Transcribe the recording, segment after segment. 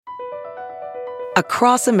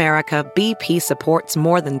Across America, BP supports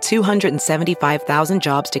more than 275,000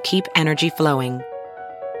 jobs to keep energy flowing.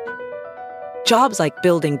 Jobs like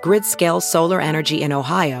building grid-scale solar energy in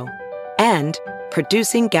Ohio and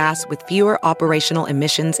producing gas with fewer operational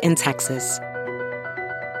emissions in Texas.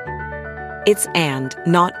 It's and,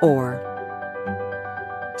 not or.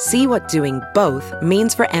 See what doing both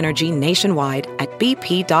means for energy nationwide at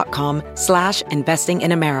bp.com/investing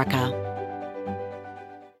in America.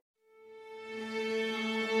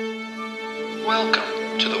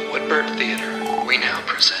 Welcome to the Woodbird Theater. We now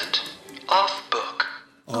present Off Book.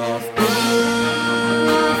 Off Book,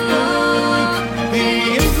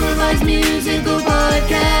 the improvised musical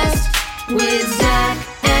podcast with Zach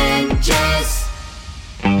and Jess.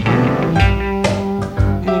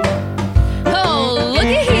 Oh, look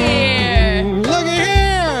at here! Look at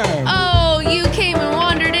here! Oh, you came and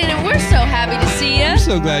wandered in, and we're so happy to see you. I'm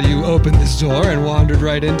so glad you opened this door and wandered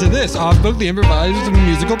right into this Off Book, the improvised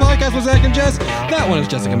musical podcast with Zach and Jess. That one is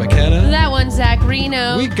Jessica McKenna. That one's Zach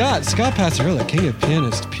Reno. We got Scott Passarella, king of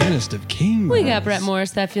pianists, pianist of kings. We got Brett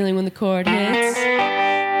Morris, that feeling when the chord hits.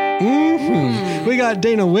 We got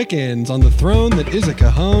Dana Wickens on the throne that is a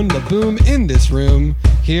cajon, the boom in this room,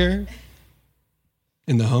 here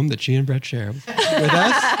in the home that she and Brett share with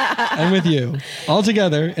us and with you, all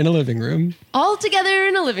together in a living room. All together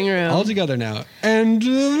in a living room. All together now. And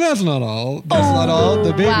that's not all. That's not all.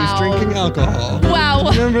 The baby's wow. drinking alcohol. Wow.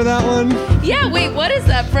 Remember that one? Yeah, wait, what is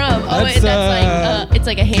that from? Oh, wait, that's like, it's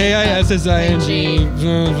like a hand.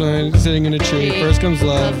 KISSING, sitting in a tree. First comes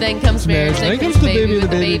love. Then comes marriage. Then comes the baby with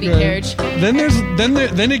the baby carriage.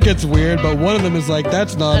 Then it gets weird, but one of them is like,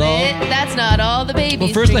 that's not all. That's not all. The baby's Well,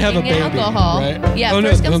 first they have a drinking baby, alcohol. right? Yeah, oh,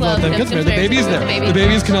 first no, comes love, then comes marriage. The baby is there. The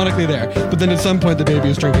baby is canonically there. But then at some point, the baby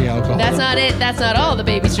is drinking alcohol. That's not it. That's not all. The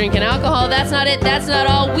baby's drinking alcohol. That's not it. That's not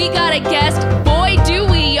all. We got a guest. Boy, do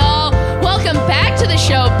we, y'all. Welcome back to the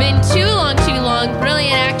show. Been too long.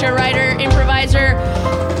 Brilliant actor, writer, improviser,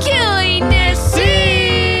 Gilly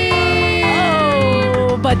Nissi.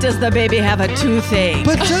 Oh, but does the baby have a toothache?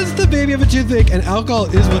 But does the baby have a toothache? And alcohol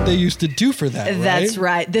is what they used to do for that, right? That's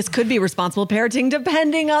right. This could be responsible parenting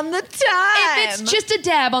depending on the time. If it's just a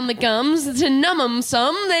dab on the gums to numb them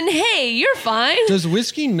some, then hey, you're fine. Does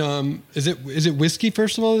whiskey numb? Is it whiskey,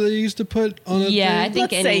 first of all, that they used to put on a Yeah, thing? I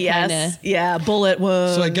think Let's say yes. Yeah, bullet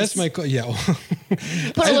wounds. So I guess put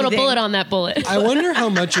Put a little bullet on that bullet. I wonder how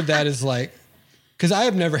much of that is like, because I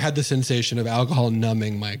have never had the sensation of alcohol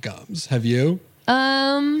numbing my gums. Have you?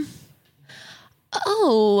 I'm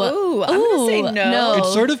gonna say no. It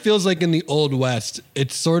sort of feels like in the Old West,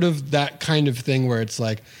 it's sort of that kind of thing where it's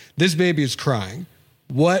like, this baby is crying.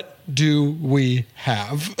 What do we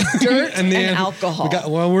have? Dirt and alcohol.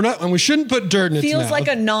 We're not, and we shouldn't put dirt in its mouth. Feels like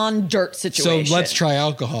a non-dirt situation. So let's try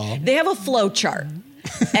alcohol. They have a flow chart.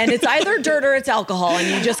 And it's either dirt or it's alcohol. And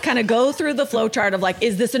you just kind of go through the flow chart of like,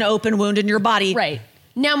 is this an open wound in your body? Right.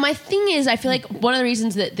 Now, my thing is, I feel like one of the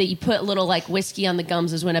reasons that you put a little like whiskey on the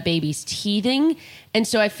gums is when a baby's teething. And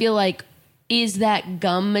so I feel like, is that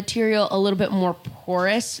gum material a little bit more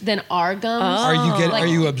porous than our gums? Are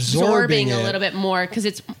you absorbing it? A little bit more because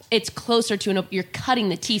it's closer to you're cutting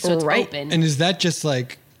the teeth so it's open. And is that just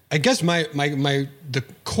like, I guess the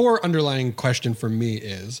core underlying question for me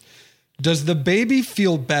is, does the baby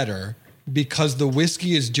feel better because the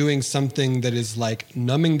whiskey is doing something that is like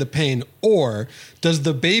numbing the pain, or does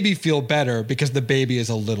the baby feel better because the baby is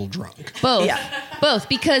a little drunk? Both. Yeah. Both,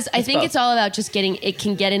 because I think it's all about just it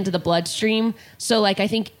can get into the bloodstream. So like I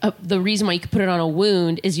think the reason why you could put it on a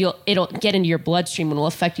wound is it'll get into your bloodstream and will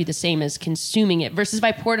affect you the same as consuming it. Versus if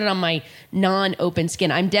I poured it on my non-open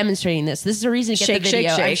skin, I'm demonstrating this. This is a reason to get the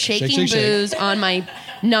video. I'm shaking booze on my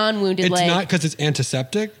non-wounded leg. It's not because it's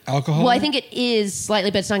antiseptic, alcohol? Well, I think it is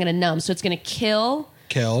slightly, but it's not going to numb. So it's going to kill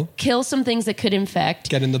some things that could infect.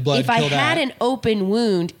 Get in the blood. If I had an open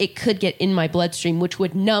wound, it could get in my bloodstream, which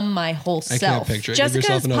would numb my whole self. I can't picture it.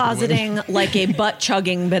 Jessica's positing like a butt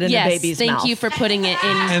chugging bit in the baby's mouth. Thank you for putting it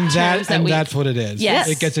in. And that's what it is. Yes.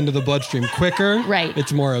 It gets into the bloodstream quicker. Right.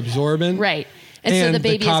 It's more absorbent. Right. And so the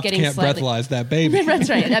baby is getting can't slightly... breathalyze that baby. That's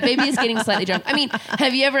right. That baby is getting slightly drunk. I mean,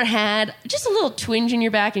 have you ever had just a little twinge in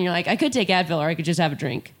your back and you're like, I could take Advil or I could just have a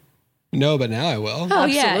drink? No, but now I will. Oh,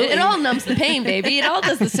 yeah. It all numbs the pain, baby. It all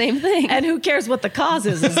does the same thing. And who cares what the cause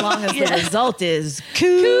is as long as the result is cool.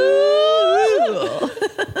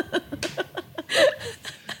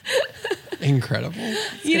 Incredible.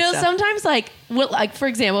 You know, sometimes like for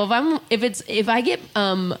example, if I get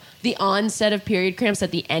the onset of period cramps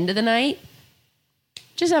at the end of the night,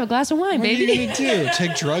 Just have a glass of wine, What are baby. you gonna do?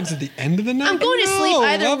 Take drugs at the end of the night? I'm going to sleep No,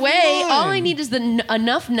 either have way. All I wine. need is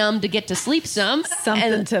enough numb to get to sleep some.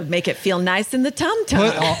 Something And- to make it feel nice in the tum-tum.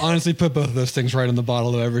 I'll honestly put both of those things right on the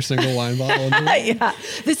bottle of every single wine bottle. Yeah,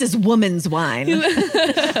 this is woman's wine.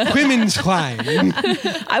 Women's wine.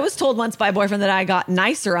 I was told once by a boyfriend that I got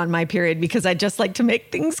nicer on my period because I just like to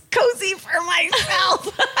make things cozy for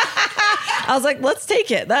myself. I was like, let's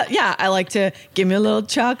take it. I like to give me a little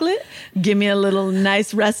chocolate, give me a little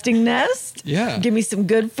nice resting nest. Yeah. Give me some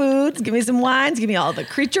good foods, give me some wines, give me all the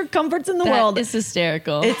creature comforts in the world. That is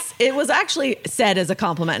hysterical. It was actually said as a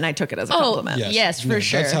compliment, and I took it as a compliment. Yes, for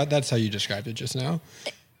sure. That's how you described it just now.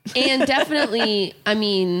 And definitely, I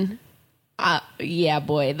mean, yeah,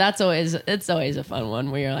 boy, it's always a fun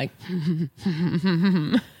one where you're like,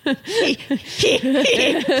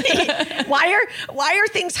 Why are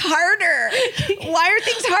things harder? Why are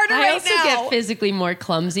things harder I right also now? get physically more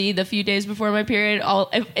clumsy the few days before my period.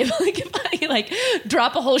 If I like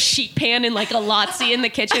drop a whole sheet pan in like a Lotzie in the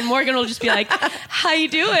kitchen, Morgan will just be like, "How you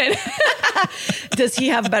doing?" Does he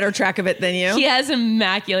have better track of it than you? He has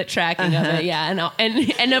immaculate tracking of it, yeah,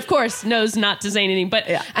 and of course knows not to say anything. But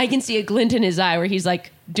Yeah. I can see a glint in his eye where he's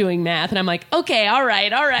like doing math, and I'm like, "Okay, all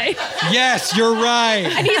right." Yes, you're right.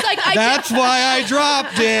 And he's like, That's why I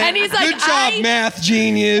dropped it. And he's like, good job, math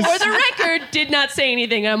genius. For the record, did not say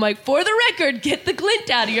anything. I'm like, for the record, get the glint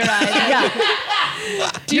out of your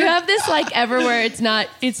eye. Do you have this like ever where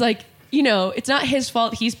it's like, you know, it's not his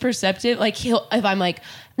fault. He's perceptive. Like if I'm like,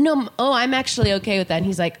 no, I'm actually okay with that. And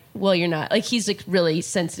he's like, well, you're not. Like he's like really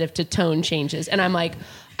sensitive to tone changes. And I'm like,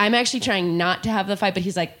 I'm actually trying not to have the fight. But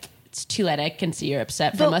he's like, it's too late. I can see you're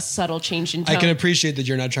upset from a subtle change in tone. I can appreciate that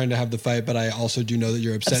you're not trying to have the fight, but I also do know that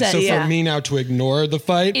you're upset. Upset, so yeah. for me now to ignore the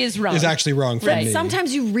fight Is wrong. is actually wrong for Right. me.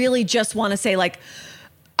 Sometimes you really just want to say like,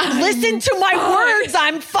 listen to my words.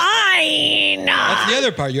 I'm fine. That's the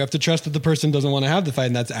other part. You have to trust that the person doesn't want to have the fight,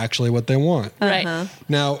 and that's actually what they want. Right.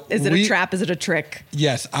 Now, Is it a trap? Is it a trick?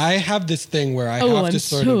 Yes, I have this thing where I Oh, have I'm to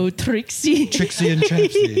sort so of tricksy. tricksy and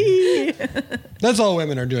trapsy. That's all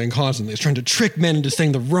women are doing constantly, is trying to trick men into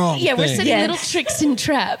saying the wrong Yeah, we're thing. setting Yes. little tricks and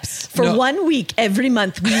traps. For No. 1 week every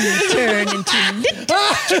month, we turn into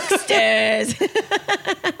little tricksters.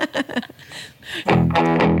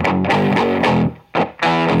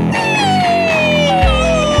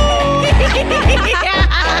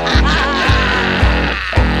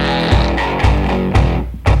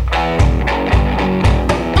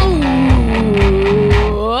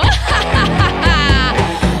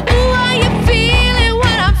 Are you feeling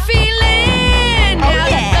what I'm feeling? Now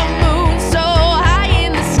that the moon's so high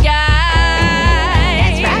in the sky.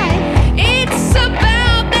 That's right. It's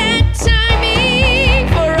about that timing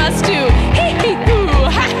for us to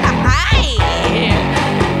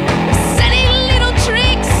setting little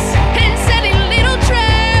tricks and setting little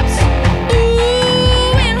traps.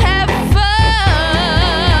 Ooh, we'll have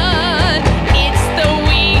fun. It's the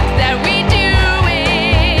week that we do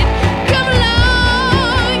it. Come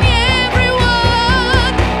along,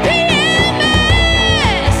 everyone.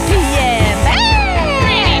 PMS.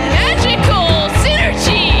 Pretty magical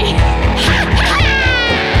synergy.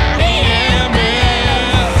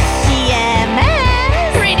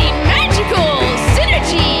 Pretty magical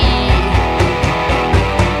synergy.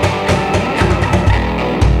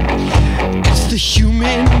 It's the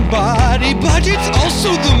human body, but it's also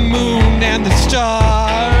the moon and the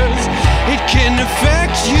stars. It can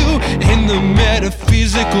affect you in the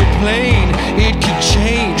metaphysical plane. It can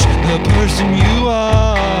change the person you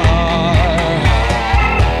are.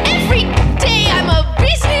 Every day I'm a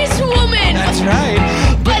businesswoman. That's right.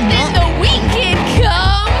 But then the weekend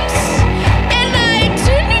comes and I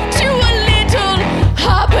turn into a little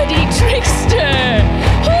hobbity trickster.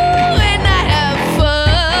 Ooh, and I have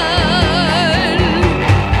fun.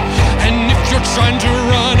 And if you're trying to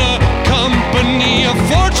run a company, a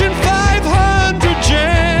Fortune 500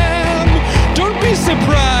 jam, don't be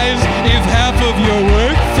surprised if half of your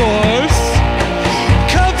workforce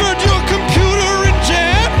covered your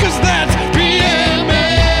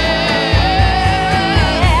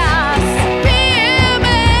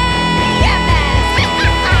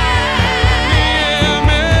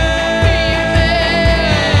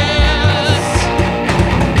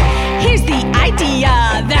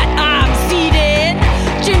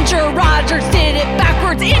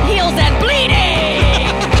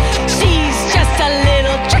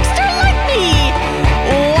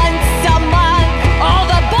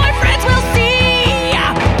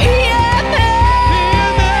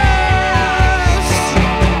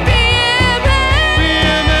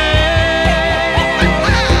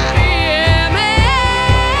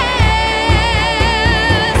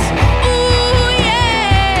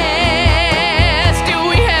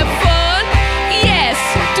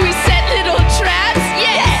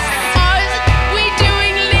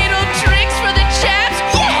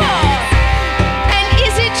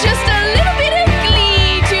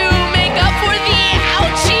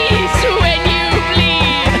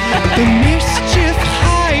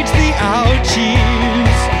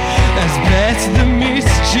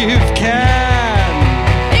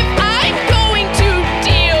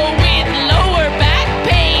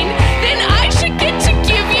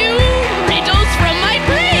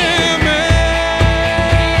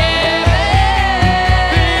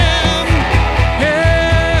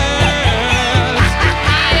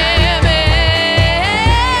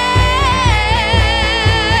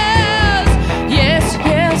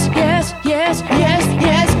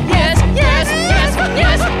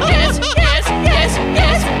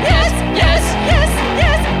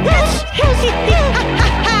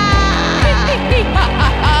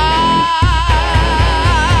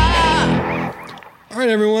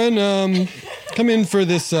come in for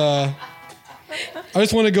this. I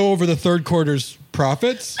just want to go over the third quarter's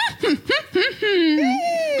profits.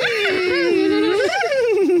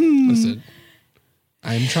 Listen,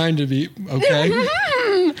 I'm trying to be okay.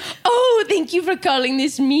 Oh, thank you for calling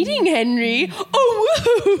this meeting, Henry. Oh,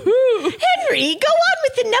 woo-hoo-hoo. Henry, go on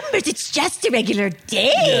with the numbers. It's just a regular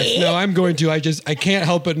day. Yes, no, I'm going to. I can't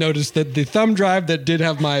help but notice that the thumb drive that did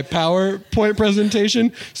have my PowerPoint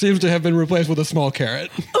presentation seems to have been replaced with a small carrot.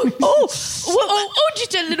 Oh,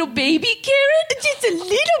 just a little baby carrot? Just a little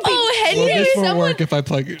bit. Oh, Henry, Well, this won't someone... work if I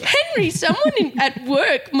plug it. Henry, someone at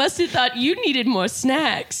work must have thought you needed more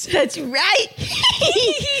snacks. That's right.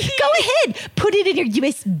 Go ahead. Put it in your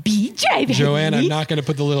USB drive, Joanne, Henry. I'm not going to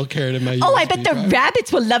put the little carrot in my USB Oh, I bet the drive.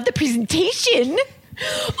 rabbits will love the presentation.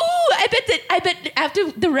 Oh, I bet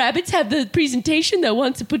after the rabbits have the presentation, they'll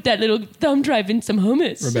want to put that little thumb drive in some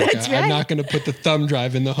hummus. Rebecca, That's I'm right. not going to put the thumb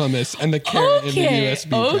drive in the hummus and the carrot in the USB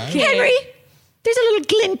drive. Okay. Henry, there's a little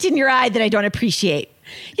glint in your eye that I don't appreciate.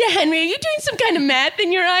 Yeah, Henry, are you doing some kind of math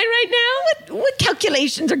in your eye right now? What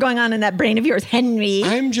calculations are going on in that brain of yours, Henry?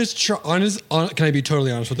 I'm just honest. Can I be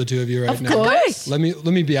totally honest with the two of you right now? Of course. Let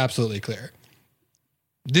me be absolutely clear.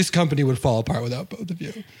 This company would fall apart without both of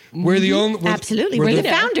you. We're the only. Absolutely. We're the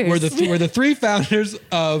founders. We're the three founders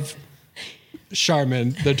of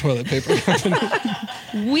Charmin, the toilet paper company.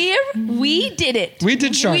 We did it. We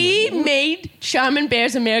did Charmin. We made Charmin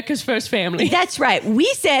Bears America's first family. That's right. We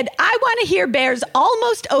said, I want to hear bears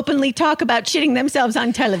almost openly talk about shitting themselves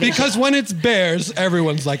on television. Because when it's bears,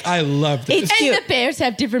 everyone's like, I love this. It's And cute. the bears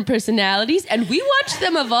have different personalities, and we watched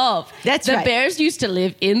them evolve. That's the right. bears used to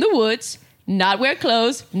live in the woods, not wear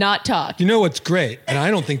clothes, not talk. You know what's great, and I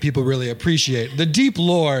don't think people really appreciate the deep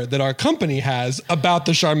lore that our company has about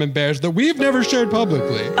the Charmin Bears that we've never shared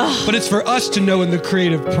publicly. But it's for us to know in the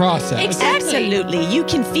creative process. Exactly. Absolutely. You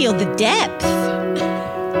can feel the depth.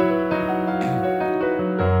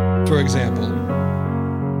 For example,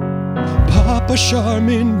 Papa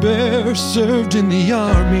Charmin Bear served in the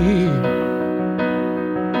army.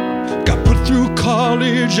 Got put through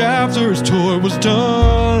college after his tour was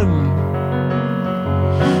done.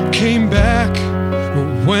 Came back,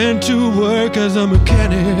 went to work as a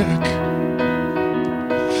mechanic.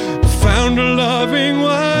 Found a loving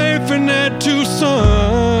wife and had 2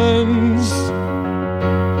 sons.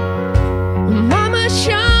 Mama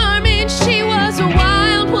Charmin, she was a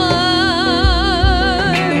wild one.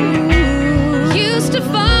 Used to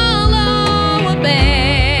follow a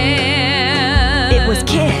bear. It was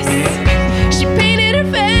Kiss. She painted her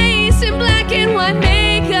face in black and white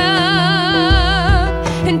makeup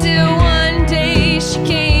until one day she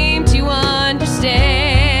came to understand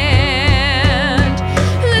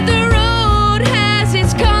that the road has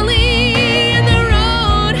its calling and the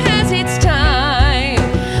road has its time.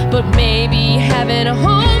 But maybe having a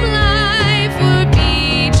home life would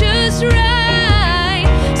be just right.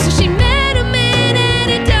 So she met a man at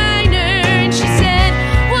a diner and she said,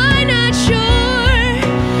 why not? Sure,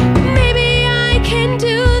 maybe I can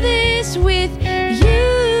do this with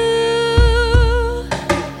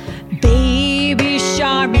you. Baby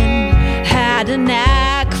Charmin had a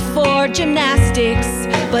knack for gymnastics,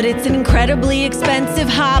 but it's an incredibly expensive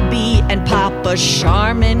hobby, and Papa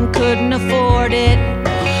Charmin couldn't afford it.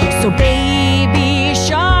 So Baby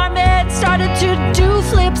Charmin started to do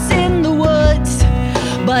flips in the woods,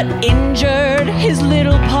 but injured his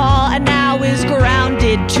little paw and now is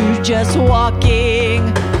grounded to just walking.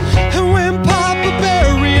 And when Papa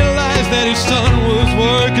Bear realized that his son was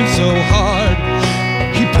working so hard,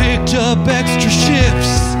 he picked up extra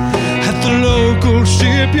shifts at the local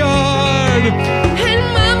shipyard. And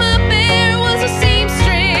Mama Bear was a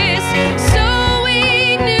seamstress,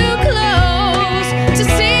 sewing new clothes to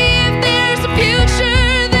see if there's a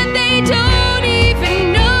future that they don't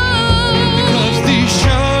even know. Because these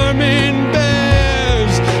Charmin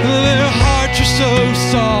Bears, their hearts are so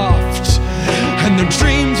soft, and their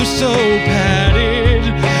dreams are so padded,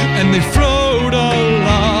 and they float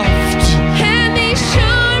aloft. And these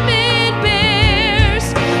Charmin Bears,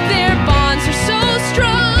 their bonds are so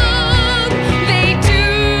strong. They do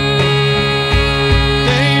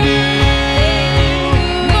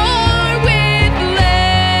more with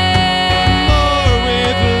less. More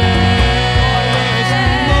with less,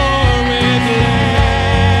 more with less.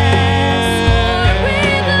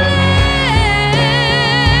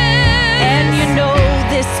 And you know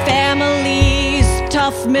this family's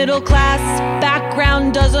tough middle class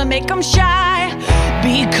background doesn't make them shy,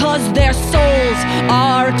 because their souls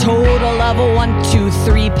are a total of 1, 2,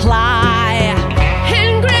 3 ply.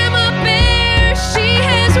 And Grandma Bear, she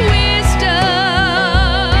has wisdom,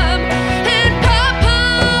 and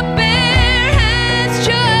Papa Bear has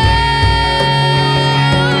joy.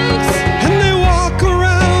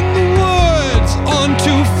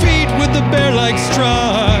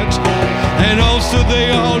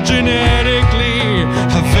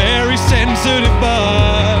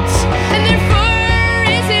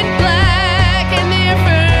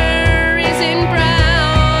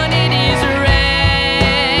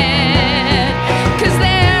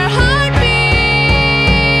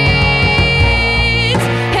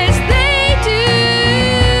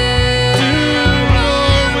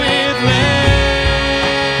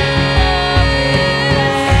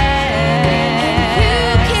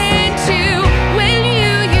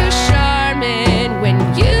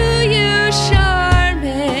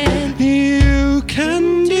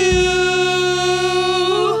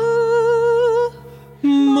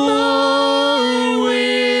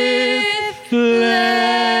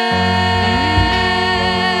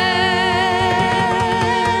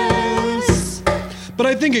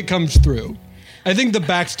 think it comes through. I think the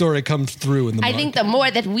backstory comes through in the I market. think the more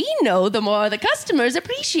that we know, the more the customers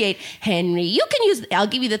appreciate. Henry, you can use. I'll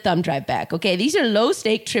give you the thumb drive back. Okay, these are low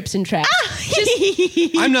stake trips and traps.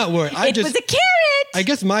 I'm not worried. It was a carrot. I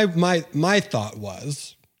guess my thought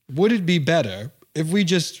was, would it be better if we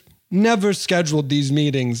just never scheduled these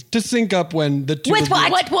meetings to sync up when the two With of you-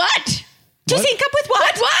 what? What? To sync up with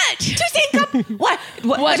what? What? To sync up what?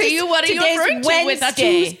 What are you today's referring to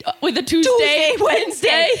Wednesday. with a Tuesday,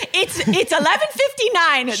 Wednesday. It's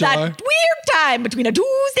 11:59. Sure. That weird time between a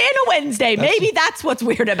Tuesday and a Wednesday. Maybe that's what's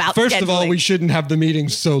weird about First of all, scheduling. we shouldn't have the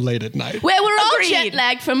meetings so late at night. Where we're all Agreed. jet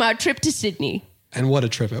lagged from our trip to Sydney. And what a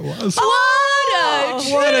trip it was.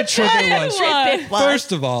 What a trip it was. it was.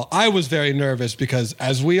 First of all, I was very nervous because,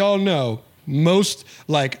 as we all know,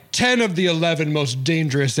 10 of the 11 most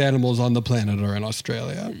dangerous animals on the planet are in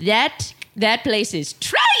Australia. That place is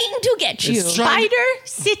trying to get you. It's trying- Spider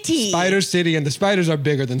City. Spider City, and the spiders are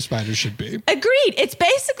bigger than spiders should be. Agreed. It's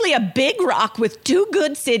basically a big rock with two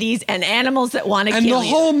good cities and animals that want to And kill the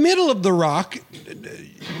you. whole middle of the rock,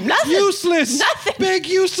 Nothing. useless. Nothing. Big,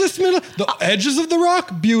 useless middle. The edges of the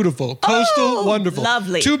rock, beautiful. Coastal, Oh, wonderful.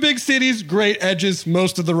 lovely. Two big cities, great edges.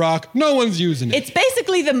 Most of the rock, no one's using it. It's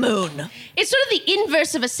basically the moon. It's sort of the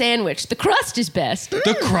inverse of a sandwich. The crust is best.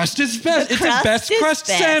 The crust is best. The It's the crust best is crust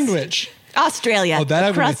best. sandwich. Australia. Oh, that the I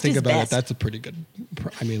really crust think is about best. it. That's a pretty good.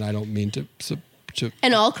 I mean, I don't mean to.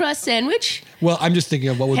 An all crust sandwich? Well, I'm just thinking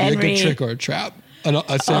of what would be a Henry. good trick or a trap.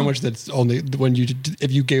 A sandwich that's only when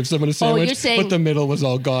if you gave someone a sandwich, you're saying- but the middle was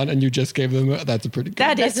all gone, and you just gave them. That's a pretty good.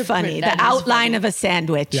 That That's is a funny. that The is outline funny. of a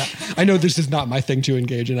sandwich. Yeah, I know this is not my thing to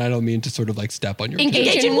engage in. I don't mean to sort of like step on your. Engage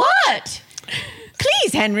Engage in in what?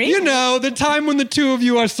 Please, Henry. You know, the time when the two of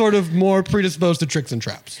you are sort of more predisposed to tricks and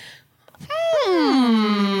traps.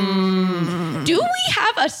 Do we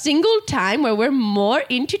have a single time where we're more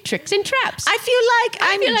into tricks and traps? I feel like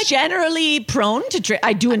I'm generally prone to trick.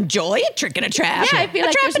 I do enjoy a trick and a trap. Yeah, I feel A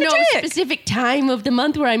like trap there's and a no trick. specific time of the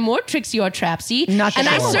month where I'm more tricksy or trapsy. Not that and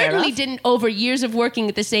I I'm aware certainly of. didn't, over years of working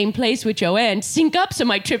at the same place with Joanne, sync up some of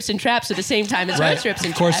my trips and traps at the same time as her trips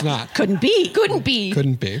and Of course traps. not. Couldn't be. Couldn't be.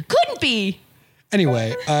 Couldn't be. Couldn't be.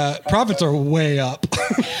 Anyway, profits are way up.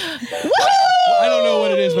 I don't know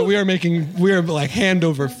what it is, but we are like hand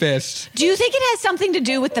over fist. Do you think it has something to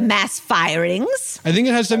do with the mass firings? I think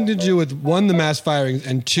it has something to do with one, the mass firings,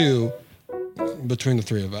 and two, between the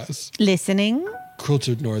three of us, Listening?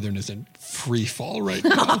 Quilted Northern is in free fall right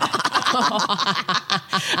now.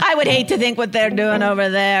 I would hate to think what they're doing over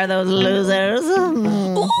there, those losers.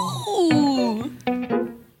 Ooh.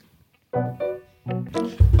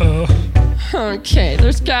 Okay,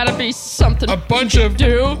 there's gotta be something. A bunch of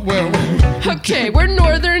do. Well, Okay, we're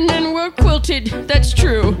northern and we're quilted. That's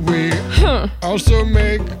true. we also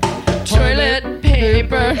make Toilet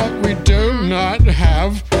paper. We do not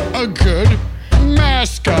have a good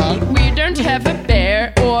mascot. We don't have a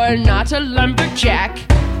bear or not a lumberjack.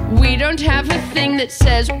 We don't have a thing that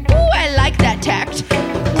says, ooh, I like that tact.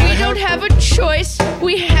 We don't have a choice.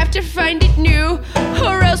 We have to find it new,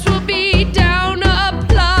 or else we'll be down a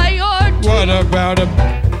ply or two. What about a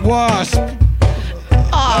wasp?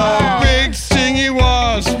 A big stingy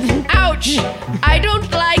wasp. Ouch! I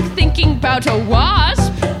don't like thinking about a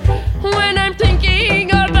wasp when I'm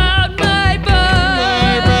thinking about my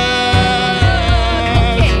butt.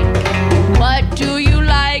 Okay. What do you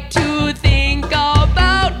like to think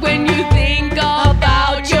about when you think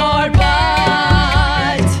about your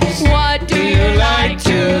butt? What do you like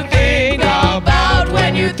to think about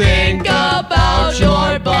when you think about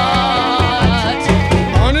your butt?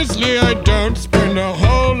 Honestly, I don't spend a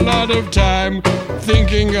whole lot of time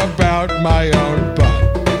thinking about my own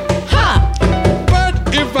butt. Huh.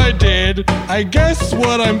 But if I did, I guess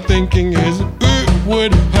what I'm thinking is it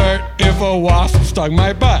would hurt if a wasp stung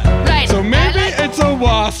my butt. Right. So maybe I like- it's a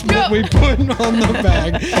wasp that No. we put on the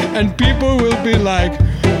bag, and people will be like,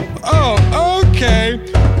 oh, okay.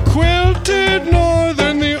 Quilted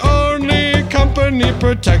Northern, the only company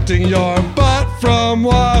protecting your butt from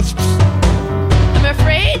wasps. I'm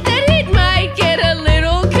afraid that it might get a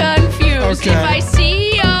little confused. Okay. If I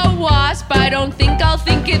see a wasp, I don't think I'll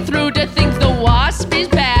think it through to think the wasp is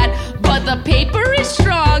bad. But the paper is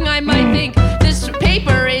strong. I might think this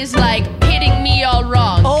paper is like hitting me all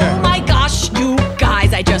wrong. Oh my gosh, you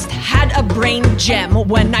guys, I just had a brain gem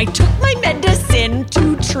when I took my medicine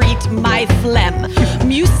to treat my phlegm.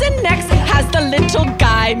 Mucinex has the little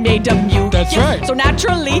guy made of mucus. That's right. So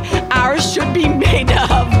naturally, ours should be made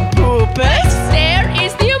of poopus. There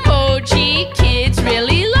is the emoji kids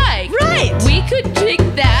really like. Right. We could take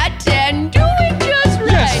that and do it just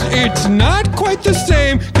right. Yes, it's not quite the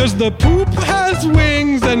same, because the poop has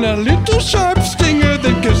wings and a little sharp stinger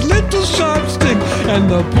that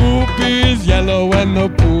the poop is yellow and the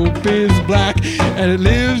poop is black, and it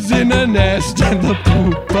lives in a nest and the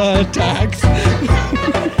poop attacks.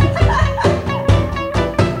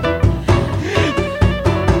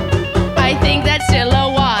 I think that's still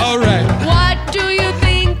a wasp. All right. What do you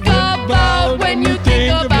think about when you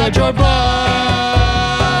think about your butt?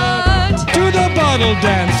 To the bottle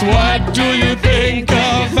dance, what do you think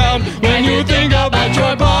about when you think about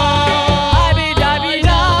your butt?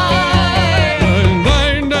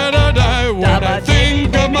 When I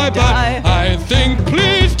think of my butt, I think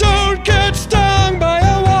please don't get stung by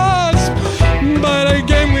a wasp. But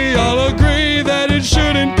again, we all agree that it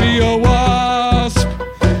shouldn't be a wasp.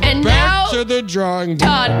 And Back now, to the drawing board.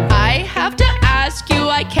 Todd, I have to ask you,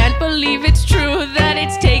 I can't believe it's true that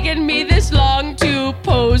it's taken me this long to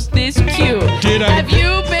pose this cue. Did I- Have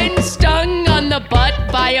you been stung on the butt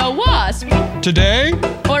by a wasp? Today?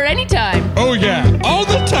 Or anytime? Oh yeah, all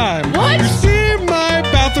the time. What? You see, my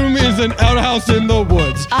bathroom is an outhouse in the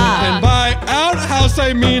woods. And by outhouse,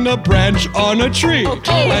 I mean a branch on a tree.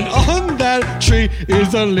 Okay. And on that tree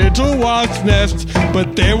is a little wasp nest.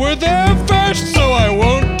 But they were there first, so I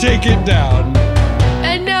won't take it down.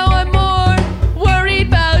 And now I'm more worried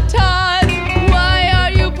about Todd. Why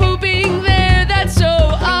are you pooping there? That's so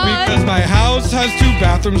odd. Because my house has 2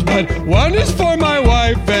 bathrooms, but one is for my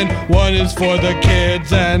wife and one is for the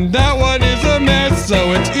kids. And that one is a mess,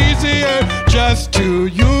 so it's easier just to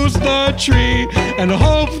use the tree and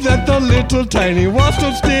hope that the little tiny wasps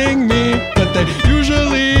don't sting me. But they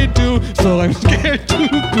usually do, so I'm scared to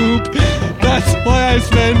poop. That's why I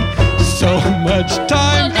spend so much Well,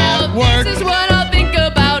 time now at work. this is what I'll think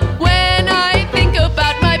about when I think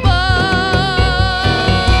about my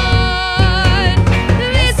butt.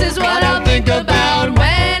 This is what I'll think about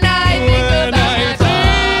when I think about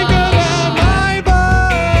my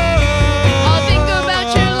butt. I'll think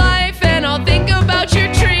about your life and I'll think about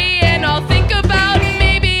your tree and I'll think about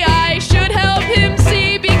maybe I should help him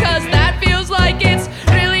see, because that feels like it's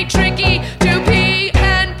really tricky to pee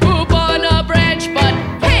and poop on a branch. But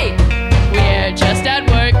hey, we're just at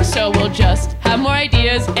work, so we'll just have more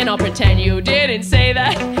ideas and I'll pretend you didn't say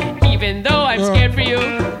that, even though I'm scared for you.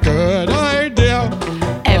 Good idea.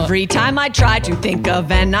 Every time I try to think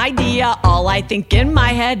of an idea, all I think in my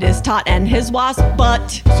head is Tot and his wasp butt.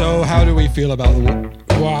 So how do we feel about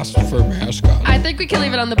wasp for mascot? I think we can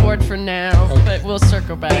leave it on the board for now, but we'll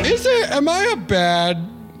circle back. Is it? Am I a bad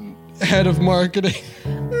head of marketing?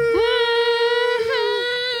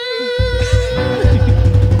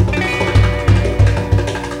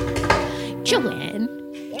 Joanne,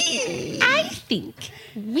 I think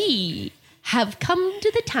we have come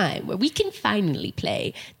to the time where we can finally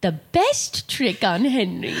play the best trick on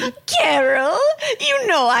Henry. Carol, you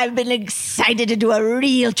know I've been excited to do a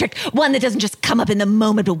real trick. One that doesn't just come up in the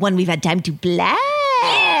moment, but one we've had time to plan.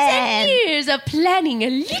 Years of planning a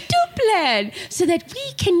little plan so that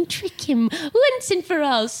we can trick him once and for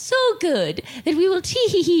all so good that we will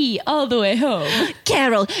tee-hee-hee all the way home.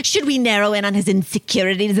 Carol, should we narrow in on his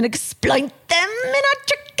insecurities and exploit them in a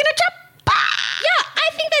trick and a trap? Yeah, I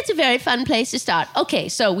think that's a very fun place to start. Okay,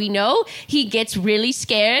 so we know he gets really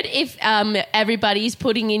scared if everybody's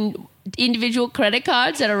putting in individual credit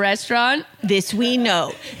cards at a restaurant. This we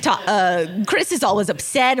know. Chris is always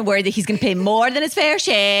upset and worried that he's going to pay more than his fair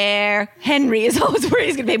share. Henry is always worried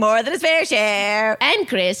he's going to pay more than his fair share. And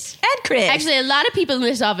Chris. Actually, Actually, a lot of people in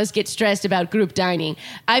this office get stressed about group dining.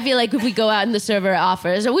 I feel like if we go out and the server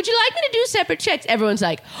offers, would you like me to do separate checks? Everyone's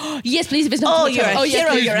like, oh, yes, please. If it's not Oh, too much you're trouble. a yes,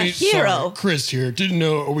 hero, please. you're a hero. Sorry, Chris here. Didn't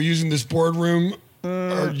know. Are we using this boardroom?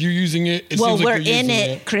 Are you using it? It well, seems like we're you're in using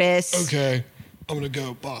it, Chris. Okay. I'm going to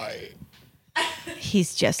go. Bye.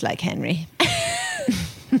 He's just like Henry.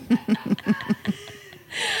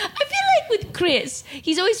 I feel like with Chris,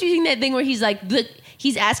 he's always using that thing where he's like,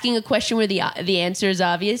 he's asking a question where the answer is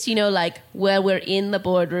obvious, you know, like, well, we're in the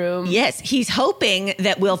boardroom. Yes, he's hoping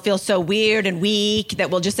that we'll feel so weird and weak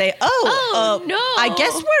that we'll just say, no. I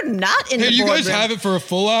guess we're not in Hey, the you boardroom. guys have it for a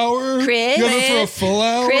full hour? Chris, You have it for a full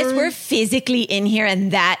hour? Chris, we're physically in here,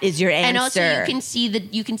 and that is your answer. And also,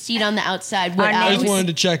 you can see it on the outside. What Our I hours. just wanted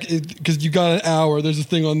to check because you got an hour. There's a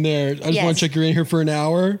thing on there. I just Yes. want to check you're in here for an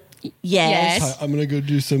hour. Yes. Yes. I'm going to go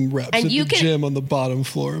do some reps And at you the can- gym on the bottom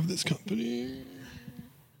floor of this company.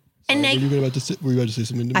 And Were I, you about to say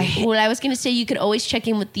something to me? well, I was going to say you could always check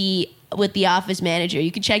in with the office manager.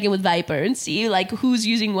 You could check in with Viper and see like who's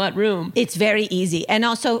using what room. It's very easy. And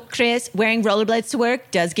also, Chris, wearing rollerblades to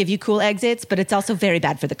work does give you cool exits, but it's also very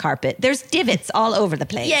bad for the carpet. There's divots all over the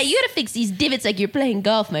place. Yeah, you got to fix these divots like you're playing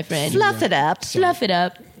golf, my friend. Fluff it up. Fluff it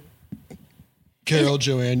up. Carol,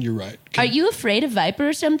 Joanne, you're right. Are you afraid of Viper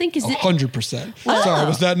or something? Because 100%. Sorry,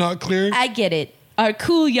 was that not clear? I get it. our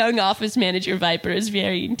cool young office manager Viper is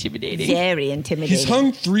very intimidating. Very intimidating. He's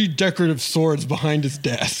hung 3 decorative swords behind his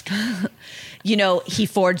desk. You know, he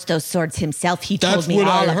forged those swords himself. He That's told me what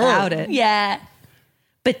I all heard. about it. Yeah.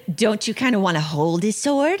 But don't you kind of want to hold his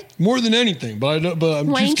sword? More than anything, but I'm Why too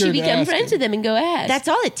don't you scared to become ask friends him. with him and go ahead? That's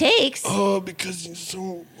all it takes. Oh, because he's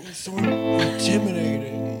so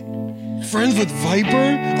intimidating. Friends with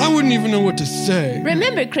Viper? I wouldn't even know what to say.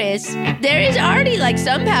 Remember, Chris, there is already like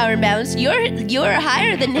some power imbalance. You're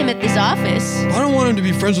higher than him at this office. I don't want him to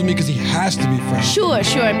be friends with me because he has to be friends. Sure.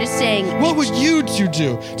 I'm just saying. What would you two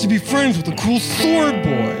do to be friends with a cool sword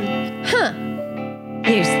boy?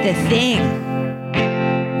 Here's the thing.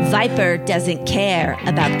 Viper doesn't care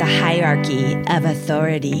about the hierarchy of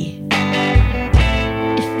authority.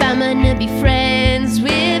 If I'm gonna be friends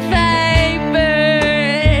with Viper,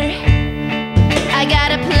 I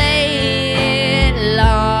gotta play it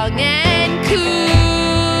long and cool.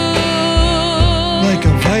 Like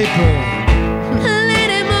a viper. Let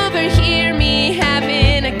him overhear me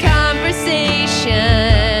having a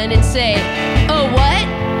conversation and say, oh, what?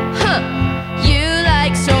 Huh, you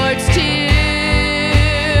like swords too.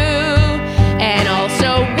 And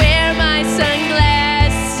also wear my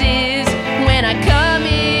sunglasses when I come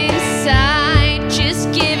inside.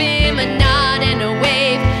 Just give him a nod and a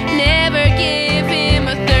wave. Never give him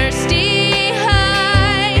a thirsty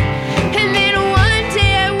high. And then one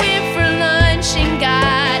day I went for lunch and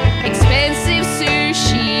got expensive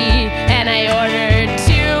sushi. And I ordered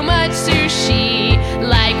too much sushi,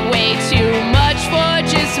 like way too much for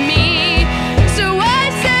just me. So I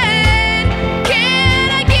said, can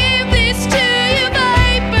I give this to you,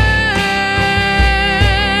 Viper?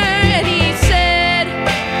 And he said,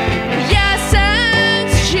 yeah,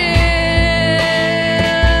 sounds chill.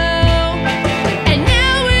 And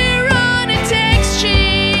now we're on a text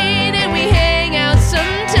chain and we hang out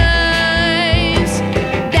sometimes.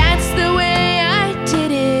 That's the way I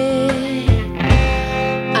did it.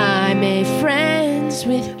 I made friends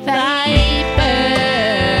with Viper.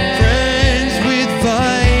 Friends with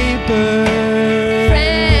Viper.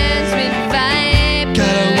 Friends with Viper.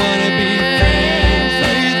 Gotta wanna be friends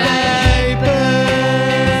with Viper.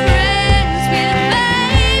 Friends with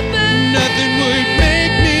Viper. Nothing would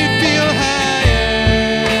make me feel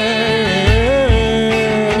higher.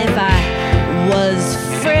 And if I was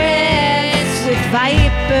friends with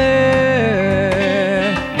Viper,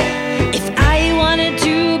 if I wanted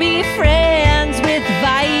to be friends with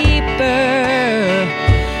Viper,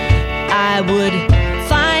 I would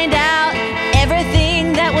find out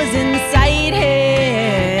everything that was inside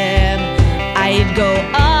him. I'd go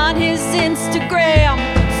on his Instagram,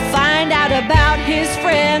 find out about his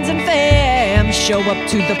friends and fam, show up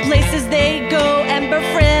to the places they go and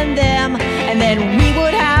befriend them, and then we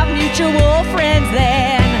would have mutual friends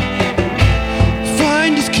then.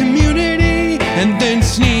 Find his community and then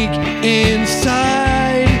sneak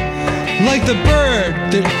inside. Like the bird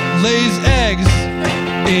that lays eggs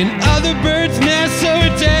in other birds' nests so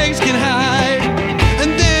its eggs can hide.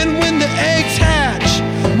 And then when the eggs hatch,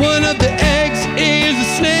 one of the eggs is a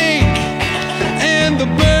snake. And the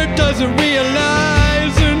bird doesn't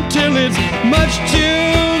realize until it's much too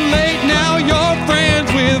late. Now you're friends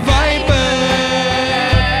with Viper.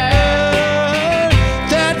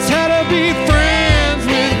 That's how to be friends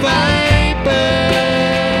with Viper.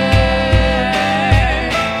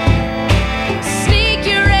 Sneak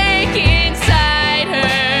your egg inside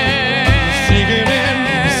her. Sneak it in,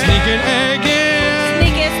 sneak it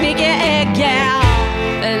again. Sneak it, egg, yeah.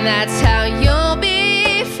 And that's how you'll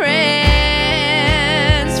be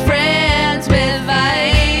friends. Friends with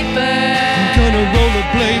Viper. Gonna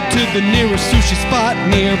rollerblade to the nearest sushi spot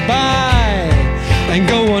nearby and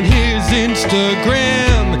go on his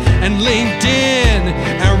Instagram and LinkedIn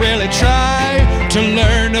and really try to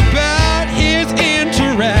learn about his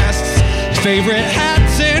interests, his favorite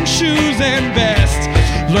hats and shoes and best.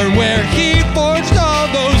 Learn where he forged all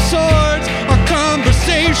those swords. Our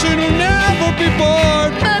conversation will never be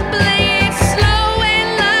bored. But play it slow and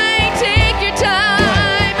light. Take your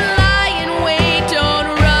time. Lie in wait,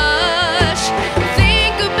 don't rush.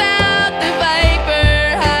 Think about the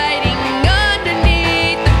Viper hiding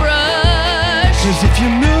underneath the brush. Cause if you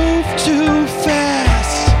move too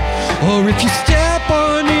fast, or if you step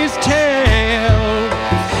on his tail,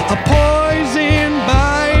 a poison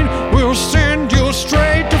bite will send you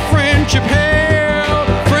straight to friendship hell.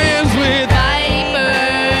 Friends with Viper.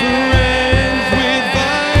 friends with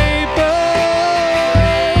Viper.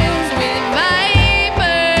 Friends with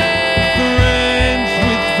Viper. Friends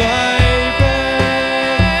with Viper.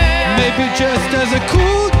 Maybe just as a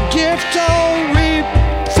cool gift, I'll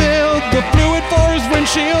refill the fluid for his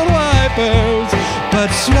windshield wipers. but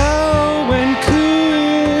slow and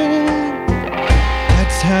cool.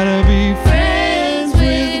 That's how to be friends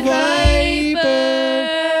with Viper.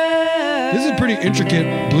 This is a pretty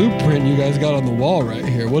intricate blueprint you guys got on the wall right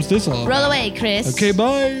here. What's this all Roll about? away, Chris. Okay,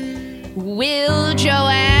 bye. Will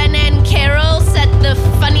Joanne and Carol set the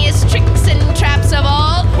funniest tricks and traps of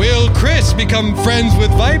all? Will Chris become friends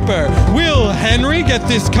with Viper? Will Henry get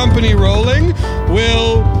this company rolling?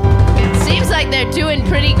 Will... Seems like they're doing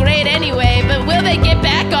pretty great anyway, but will they get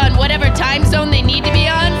back on whatever time zone they need to be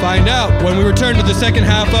on? Find out when we return to the second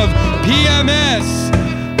half of PMS.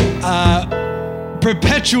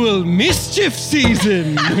 Perpetual Mischief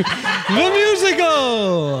Season. The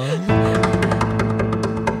musical.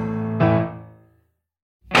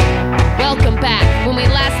 Welcome back. When we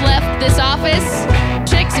last left this office,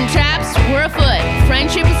 tricks and traps were afoot.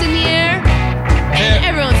 Friendship was in the air, and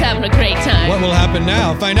everyone's having a great time. What will happen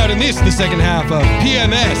now? Find out in this, the second half of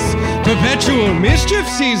PMS, Perpetual Mischief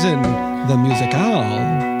Season, the musical,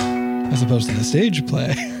 as opposed to the stage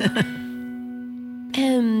play.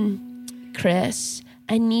 Chris,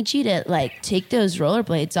 I need you to take those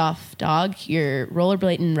rollerblades off, dog. You're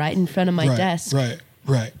rollerblading right in front of my desk. Right.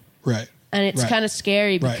 And it's Right. kind of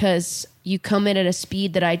scary Right. because you come in at a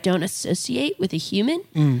speed that I don't associate with a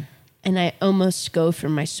human, and I almost go for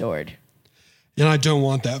my sword. And I don't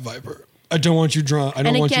want that, Viper. I don't want you drawn. I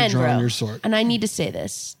don't want you drawing your sword. And I need to say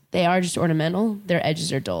this. They are just ornamental. Their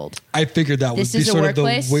edges are dulled. I figured that This would be is a sort of the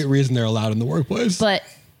workplace. reason they're allowed in the workplace. But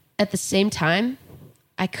at the same time,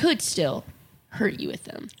 I could still hurt you with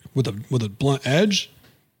them. With a blunt edge?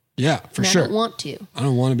 Yeah, for And sure. I don't want to. I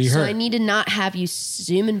don't want to be So hurt. I need to not have you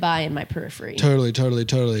zooming by in my periphery. Totally.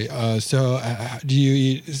 So do you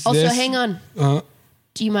eat Also, this? hang on.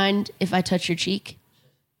 Do you mind if I touch your cheek?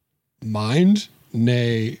 Mind?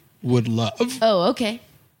 Nay, would love. Oh, okay.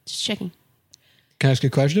 Just checking. Can I ask you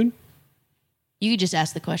a question? You could just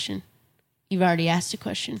ask the question. You've already asked a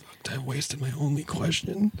question. I wasted my only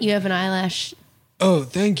question. You have an eyelash. Oh,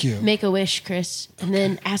 thank you. Make a wish, Chris, and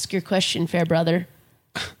then ask your question, fair brother.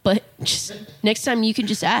 But just next time you can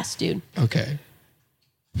just ask, dude. Okay.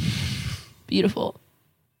 Beautiful.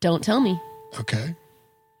 Don't tell me. Okay.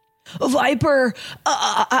 Viper,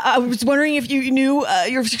 I was wondering if you knew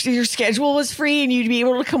your schedule was free and you'd be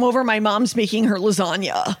able to come over. My mom's making her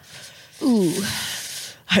lasagna. Ooh.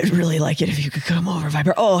 I'd really like it if you could come over,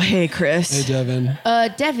 Viper. Oh, hey, Chris. Hey, Devin.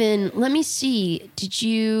 Devin, let me see. Did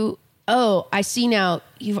you... Oh, I see now.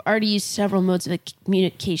 You've already used several modes of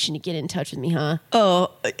communication to get in touch with me, huh?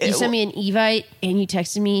 You sent me an Evite and you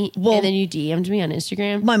texted me and then you DM'd me on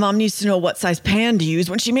Instagram. My mom needs to know what size pan to use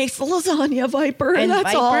when she makes the lasagna, Viper. And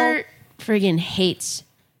that's all. Viper friggin' hates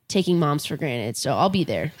taking moms for granted, so I'll be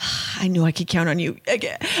there. I knew I could count on you.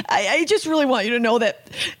 I just really want you to know that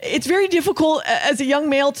it's very difficult as a young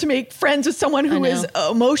male to make friends with someone who is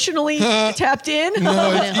emotionally tapped in.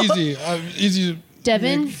 No, it's easy. Easy to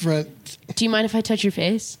Devin? make friends. Do you mind if I touch your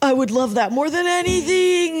face? I would love that more than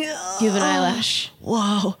anything. You have an eyelash.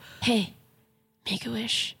 Wow. Hey, make a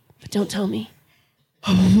wish, but don't tell me.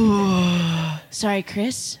 Sorry,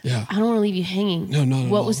 Chris. Yeah. I don't want to leave you hanging. No, not at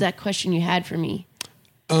What all. was that question you had for me?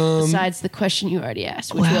 Besides the question you already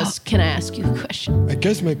asked, which was, can I ask you a question? I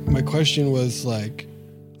guess my question was I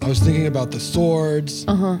was thinking about the swords.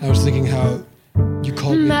 I was thinking how you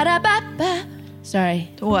called me. Ma-da-ba-ba. Sorry.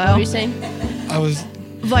 Wow. What were you saying? I was.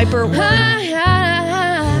 Viper.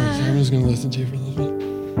 I'm just gonna listen to you for a little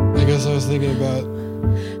bit. I guess I was thinking about.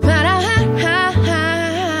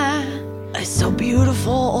 It's so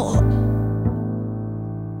beautiful.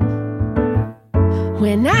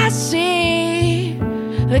 When I see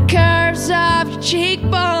the curves of your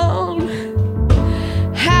cheekbone,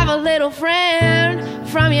 have a little friend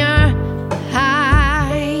from your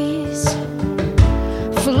eyes,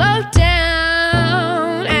 float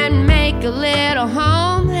down and make a little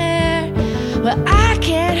home there. Well, I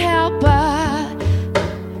can't help but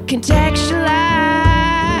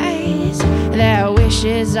contextualize that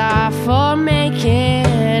wishes are for making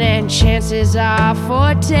and chances are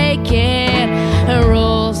for taking, and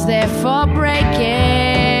rules there for breaking.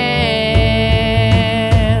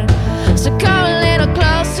 So come a little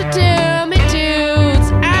closer to me,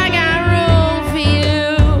 dudes. I got room for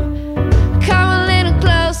you. Come a little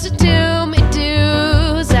closer to me,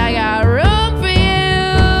 dudes. I got room for you.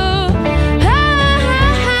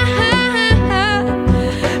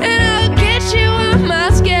 And I'll get you on my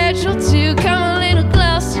schedule too. Come a little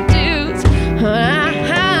closer, dudes.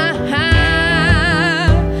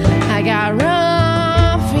 I got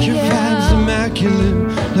room for you. Your vibe's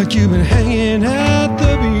immaculate, like you've been hanging at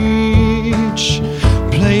the beach,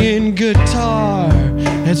 playing guitar.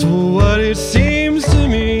 That's what it seems to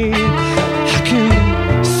me. I can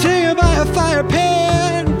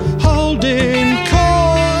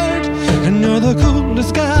the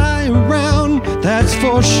sky around, that's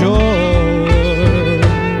for sure.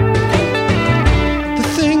 The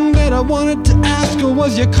thing that I wanted to ask her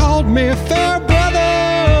was, you called me a fair brother,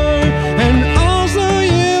 and also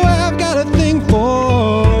you have got a thing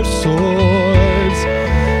for swords.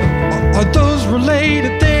 Are those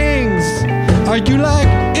related things? Are you like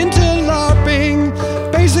into LARPing?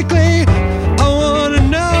 Basically, I wanna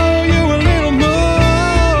know you a little more.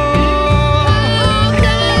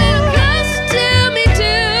 Come a little closer to me,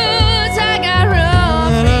 dudes. I got room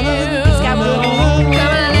for you. He's got room.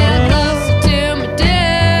 Come a little closer to me,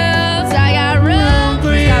 dudes. I got room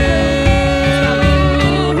for you.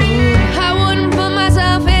 I wouldn't put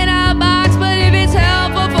myself in a box, but if it's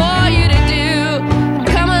helpful for you to do,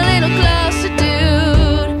 come a little closer,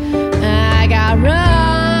 dude. I got room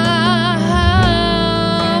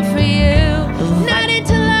for you. Not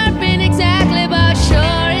into LARPing exactly, but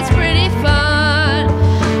sure it's pretty fun.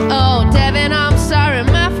 Oh, Devin, I'm sorry,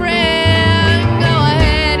 my friend. Go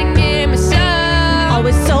ahead and give me some.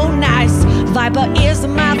 Always so nice. Viper is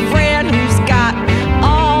my friend who's got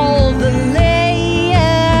all the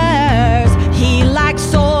layers. He likes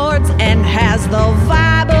swords and has the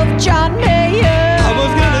vibe of John Mayer. I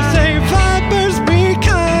was gonna say, vipers, be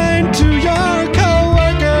kind to your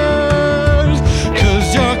coworkers, 'cause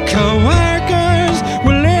your coworkers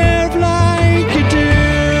will live like you do.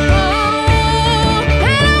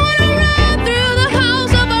 And I wanna run through the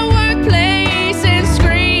halls of our workplace and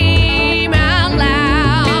scream out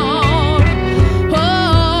loud.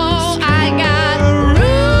 Oh, I got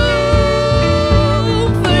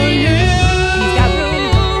room for you. He's got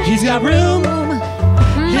room. He's got room.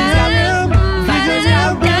 He's got room. He's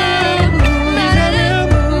got room.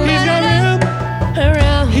 He's got room.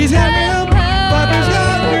 He's got room. Viper's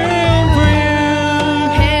got room for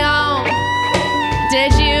you. Hang on.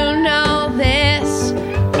 Did you know this?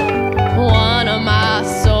 One of my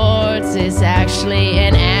swords is actually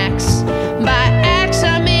an axe. By axe,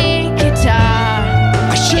 I mean guitar.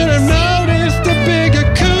 I should have noticed the big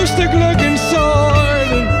acoustic-looking sword.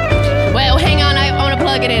 Well, hang on. I want to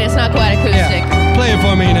plug it in. It's not quite acoustic. Yeah, play it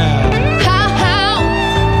for me now. How?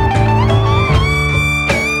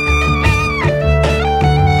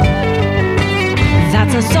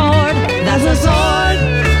 That's a sword. That's a sword.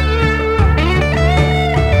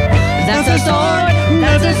 That's a sword.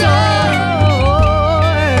 That's a sword.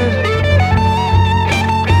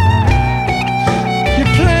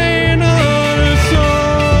 You're playing on a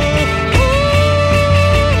sword.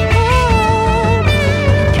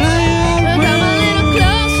 Playing Come a little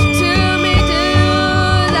closer to me,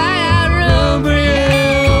 dude. I got room for you.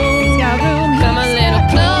 He's got room. Come a little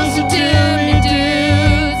closer to me,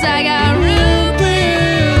 dudes. I got room for you.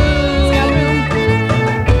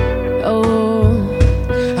 Oh,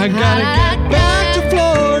 I gotta get back to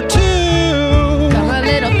floor 2. come a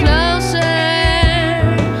little closer.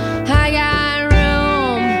 I got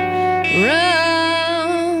room.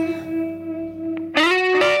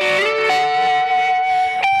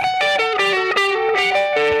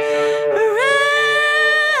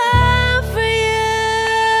 Room for you.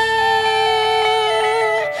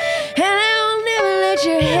 And I'll never let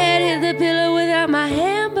your head hit the pillow without my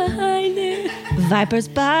hand behind it. Viper's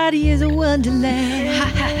body is a wonderland.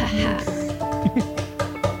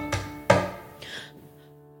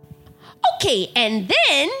 Okay, and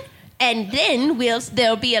then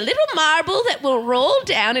there'll be a little marble that will roll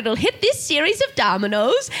down. It'll hit this series of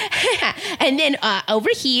dominoes, and then over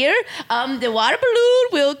here, the water balloon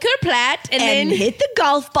will kerplat, and then hit the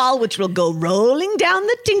golf ball, which will go rolling down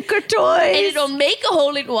the Tinker Toys. and it'll make a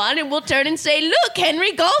hole in one, and we'll turn and say, "Look,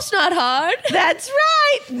 Henry, golf's not hard." That's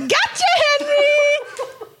right. Gotcha, Henry.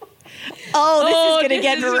 Oh, this is going to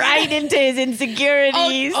get right into his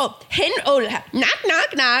insecurities. knock, knock,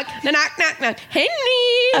 knock,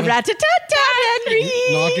 Henry. Rat-a-tat-tat, Henry.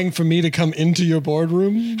 Knocking for me to come into your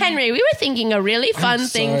boardroom. Henry, we were thinking a really fun I'm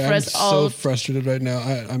thing sorry, for us all. I'm so frustrated right now.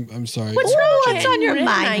 I'm sorry. What's on your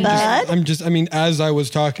mind, bud? As I was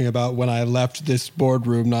talking about when I left this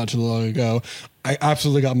boardroom not too long ago, I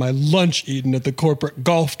absolutely got my lunch eaten at the corporate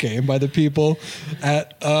golf game by the people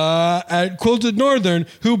at Quilted Northern,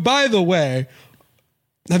 who, by the way,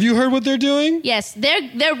 have you heard what they're doing? Yes,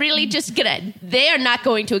 they're really just gonna. They are not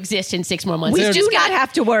going to exist in 6 more months. We It's do just not gonna-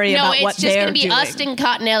 have to worry about what it's just they're gonna be doing. us and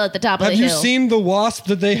Cottonelle at the top of Have the you hill. seen the wasp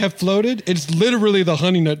that they have floated? It's literally the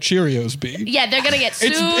Honey Nut Cheerios bee. Yeah, they're gonna get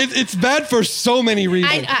sued. It's bad for so many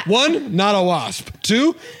reasons. One, not a wasp.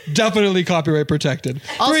 Two, definitely copyright protected.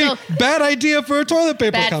 Also- Three, bad idea for a toilet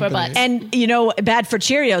paper Bad for company. butts. And, you know, bad for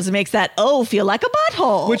Cheerios. It makes that O feel like a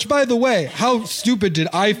butthole. Which, by the way, how stupid did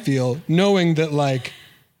I feel knowing that, like,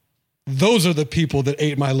 those are the people that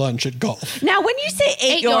ate my lunch at golf. Now, when you say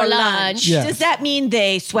ate your lunch, Yes. does that mean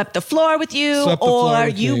they swept the floor with you, Swept the floor or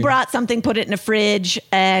with you me. brought something, put it in a fridge,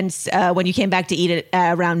 and when you came back to eat it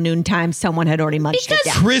around noontime, someone had already munched it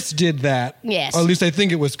down? Chris did that. Yes. Or at least I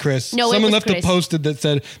think it was Chris. No, it Someone was left Chris. a post-it that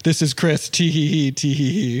said, "This is Chris, tee-hee-hee,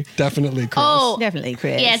 tee-hee-hee." Definitely Chris. Oh, Definitely,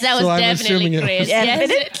 Chris. yes, that was So I'm definitely assuming it Chris. was-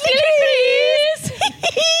 Definitely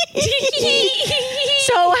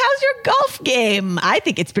So, how's your golf game? I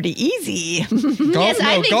think it's pretty easy. Golf, Yes,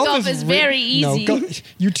 I think golf is very easy. No,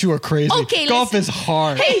 you two are crazy. Okay, golf listen. is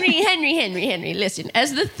hard. Henry, listen.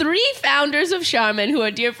 As the 3 founders of Charmin, who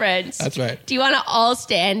are dear friends. That's right. Do you want to all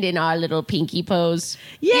stand in our little pinky pose?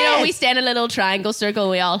 You know, Yes. we stand in a little triangle circle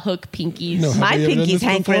and we all hook pinkies. No. Have My we ever done pinky's this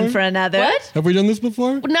hankering before? for another. What? Have we done this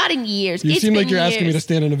before? Well, not in years. You It's seem like been you're asking me to years.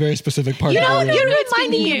 stand in a very specific part You of know, the room. you're It's been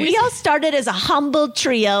reminding me, years. we all started as a humble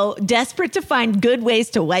trio, desperate to find good ways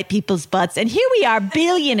to wipe people's butts. And here we are,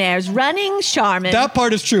 billionaires, running Charmin. That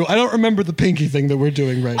part is true. I don't remember the pinky thing that we're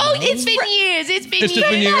doing right Oh, now. it's been years. It's been It's years. just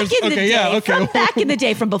been years. Back in the Okay, day, yeah, okay. From back in the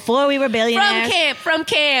day, from before we were billionaires. From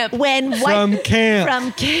camp. When From camp.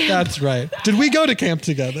 From camp. That's right. Did we go to camp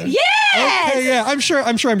together? Yes! Okay, yeah. I'm sure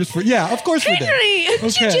I'm just yeah, of course we did. Henry,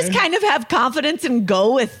 Did you just kind of have confidence and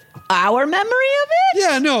go with our memory of it?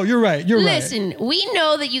 Yeah, no, you're right. You're right. Listen, we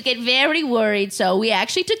know that you get very worried, so we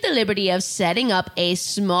actually took the liberty of setting up a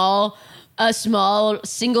small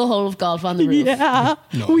single hole of golf on the roof. Yeah.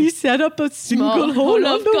 No. We set up a single hole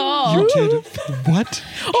of of golf. You golf. did what?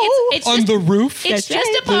 It's On just, the roof? It's That's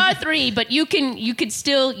just a right. par 3, but you could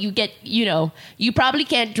still you probably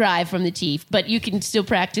can't drive from the tee, but you can still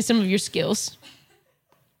practice some of your skills.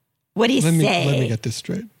 What do you Let say? me get this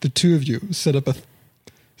straight. The two of you set up a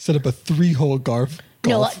 3-hole golf.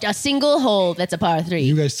 No, a single hole that's a par 3.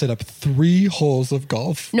 You guys set up 3 holes of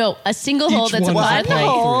golf. No, a single hole Each that's a one is par a 3. par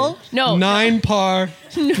hole. 3. No, 9 par,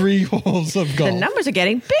 3 holes of golf. The numbers are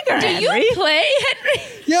getting bigger, Do Henry. you play, Henry?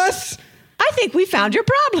 Yes. I think we found your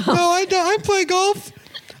problem. No, I don't. I play golf.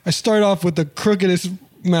 I start off with the crookedest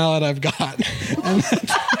mallet I've got.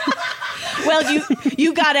 Well,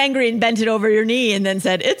 you got angry and bent it over your knee and then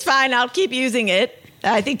said, "It's fine, I'll keep using it."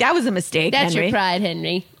 I think that was a mistake, That's Henry. your pride,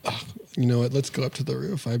 Henry. You know what? Let's go up to the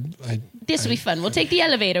roof. This will be fun. We'll take the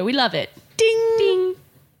elevator. We love it. Ding, Ding.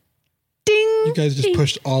 ding. You guys just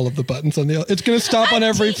pushed all of the buttons on the. It's going to stop on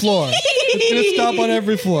every floor. It's going to stop on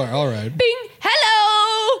every floor. All right. Bing.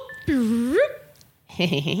 Hello.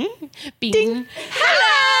 Bing.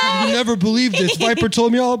 Hello. You never believe this. Viper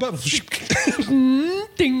told me all about.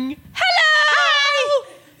 Ding. Hello.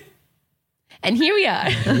 And here we are.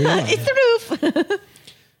 It's the roof.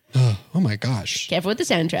 Oh my gosh. Careful with the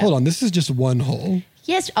soundtrack. Hold on. This is just one hole.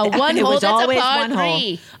 Yes, a one It hole. was That's a always par one 3.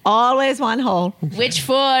 hole. Always one hole. Which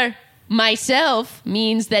for myself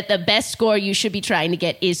means that the best score you should be trying to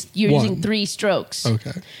get is you're One. using 3 strokes.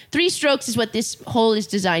 Okay. 3 strokes is what this hole is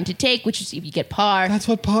designed to take, which is if you get par, That's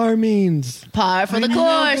what par means. par for the Because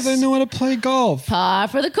I course. know how to play golf. Par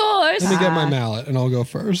for the course. Let me get my mallet and I'll go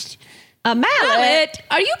first. A mallet. Mallet.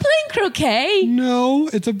 Are you playing croquet? No,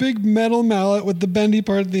 it's a big metal mallet with the bendy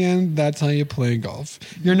part at the end. That's how you play golf.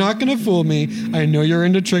 You're not going to fool me. I know you're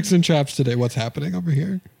into tricks and traps today. What's happening over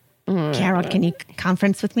here? Carol, can you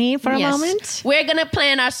conference with me for a Yes. moment? We're going to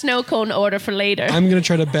plan our snow cone order for later. I'm going to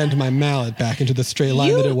try to bend my mallet back into the straight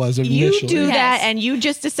line that it was initially. You do Yes. that, and you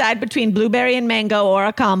just decide between blueberry and mango or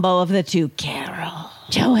a combo of the two. Carol,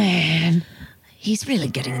 Joanne, he's really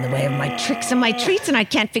getting in the way of my tricks and my treats, and I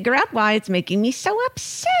can't figure out why it's making me so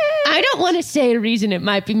upset. I don't want to say a reason it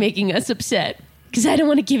might be making us upset because I don't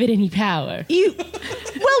want to give it any power.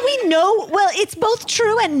 We know. Well, it's both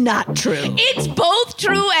true and not true. It's both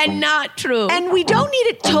true and not true. And we don't need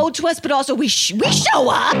it told to us, but also we show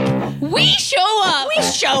up. we show up. We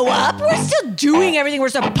show up. We're still doing everything we're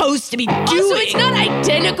supposed to be doing. Also, it's not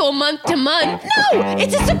identical month to month. No,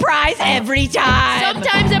 it's a surprise every time.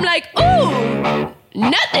 Sometimes I'm like, ooh,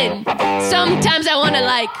 nothing. Sometimes I want to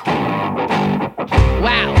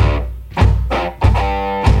wow.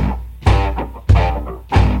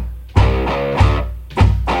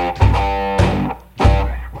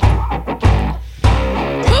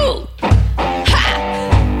 Ooh. Ha.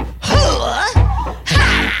 Hoo.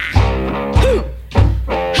 Ha. Hoo.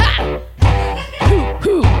 Ha. Hoo.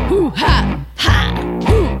 Hoo. Hoo. Ha. Ha.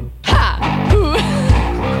 Hoo. Ha. Hoo.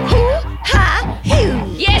 Ha,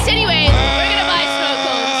 hoo. Yes, anyway, we're gonna buy snow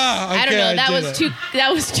cones. I don't okay, know. I That did was it.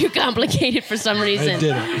 that was too complicated for some reason. I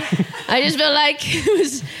did it. I just felt like it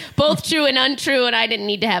was both true and untrue, and I didn't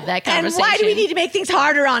need to have that And conversation. why do we need to make things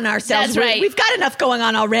harder on ourselves? That's right. We've got enough going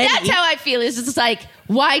on already. That's how I feel. Is it's like,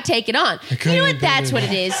 Why take it on? You couldn't know have what? That's done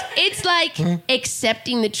what it is. It's like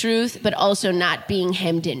accepting the truth, but also not being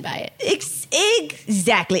hemmed in by it.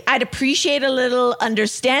 Exactly. I'd appreciate a little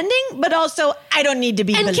understanding, but also I don't need to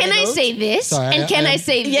be And belittled. can I say this? Sorry, and can I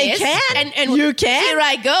say Yeah, you this? can. And You can. Here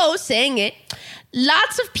I go saying it.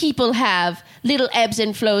 Lots of people have little ebbs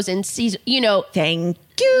and flows and seasons. You know, Thank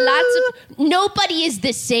you. nobody is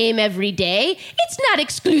the same every day. It's not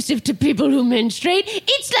exclusive to people who menstruate.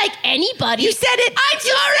 It's like anybody. You said it. I'm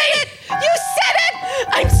sorry. You said it.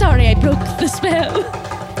 I'm sorry. I broke the spell.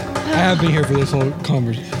 I have been here for this whole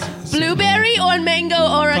conversation. Blueberry or mango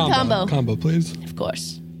or a combo? Combo, please. Of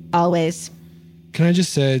course. Always. Can I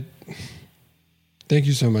just say, thank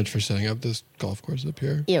you so much for setting up this golf course up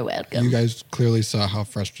here. You're welcome. You guys clearly saw how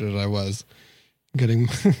frustrated I was getting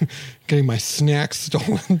my snacks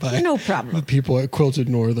stolen by No problem. the people at Quilted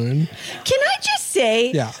Northern. Can I just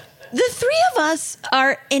say, Yeah. the three of us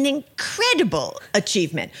are an incredible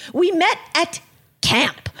achievement. We met at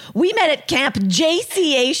camp. We met at Camp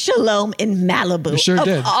JCA Shalom in Malibu. We sure of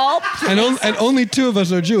did. All And only two of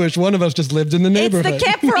us are Jewish. One of us just lived in the it's neighborhood. the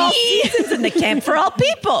camp for all seasons and the camp for all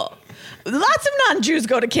people. Lots of non-Jews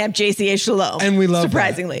go to Camp JCA Shalom. And we love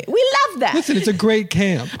surprisingly. We love that. Listen, it's a great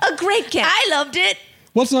camp. A great camp. I loved it.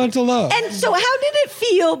 What's not to love? And so how did it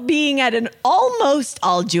feel being at an almost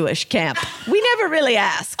all-Jewish camp? We never really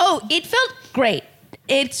asked. Oh, it felt great.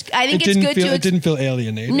 I think it's good to. It didn't feel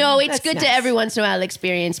alienating. No, it's That's good nice. to every once in a while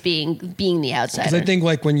experience being the outsider. Because I think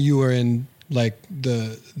like when you were in like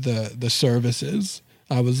the services,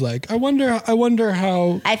 I was like, I wonder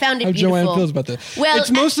how I found it how Joanne beautiful. feels about this. Well,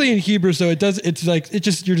 it's mostly in Hebrew, so you're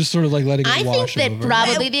just sort of like letting it I think wash that over.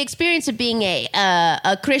 probably the experience of being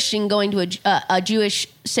a Christian going to a Jewish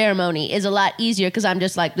ceremony is a lot easier because I'm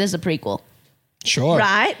just like, this is a prequel. Sure.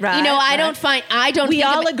 Right. You know, I don't We think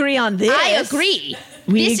all of it- agree on this. I agree.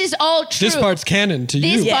 We- This is all true. This part's canon to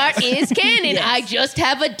This you. part is canon. Yes. I just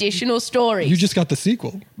have additional stories. You just got the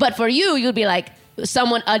sequel. But for you, you'll be like,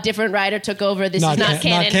 a different writer took over. This Not is not ca- not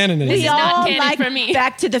canon. canon This anymore. is We not all canon like for me.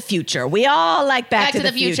 Back to the Future. We all like Back to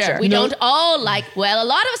the Future. We No. don't all like. Well, a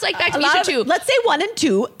lot of us like Back to A the lot Future of- too. Let's say 1 and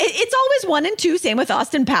 2. It's always 1 and 2. Same with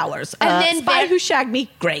Austin Powers. And then Spy there- Who Shagged Me.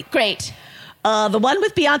 Great. Great. The one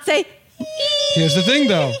with Beyonce. Here's the thing,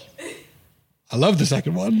 though. I love the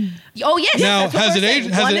second one. Oh yes. Now, that's what has we're it saying.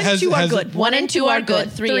 aged? Has One it? and Has, two are has good. 1 and 2 are good.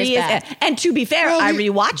 3 is bad. And to be fair, Well, I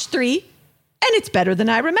rewatched 3, and it's better than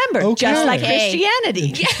I remember. Okay. Just like Okay.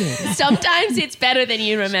 Christianity. Sometimes it's better than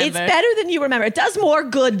you remember. It's better than you remember. It does more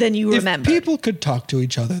good than you If remember. people could talk to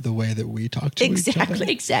each other the way that we talk to each other.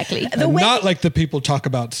 Exactly. Exactly. The And way- not like the people talk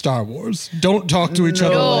about Star Wars. Don't talk to each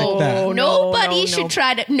other like that. Nobody no. should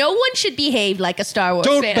try to. No one should behave like a Star Wars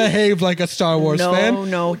Don't fan. behave like a Star Wars fan.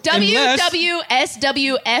 No. Unless-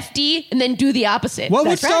 WWSWFD and then do the opposite. What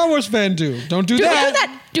would That's right. Star Wars fan do? Don't do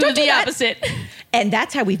that. Do Don't the do that. opposite. And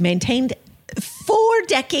that's how we've maintained 4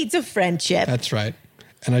 decades of friendship. That's right.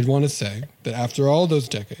 And I want to say that after all those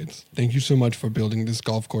decades, thank you so much for building this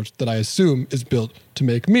golf course that I assume is built to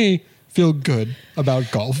make me feel good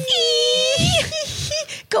about golf.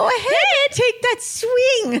 Go ahead, take that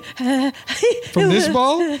swing. From this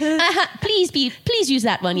ball, Please use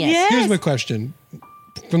that one. Yes. Yes. here's my question.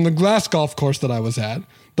 From the glass golf course that I was at,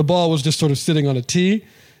 the ball was just sort of sitting on a tee.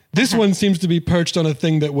 This one seems to be perched on a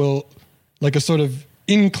thing that will, like a sort of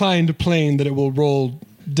inclined plane that it will roll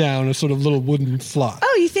down, a sort of little wooden slot.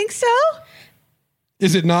 Oh, you think so?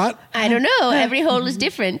 Is it not? I don't know. Every hole is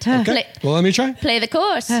different. Okay. Well, let me try. Play the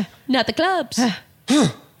course, not the clubs.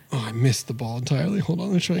 Oh, I missed the ball entirely. Hold on,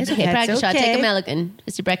 let me try. It's okay. That's Practice shot. Take okay. a mulligan.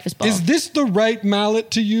 It's your breakfast ball. Is this the right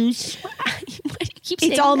mallet to use? Why do you keep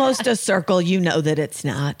saying It's almost a circle. You know that it's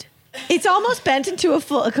not. It's almost bent into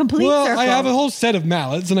a complete Well, circle. I have a whole set of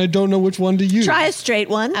mallets, and I don't know which one to use. Try a straight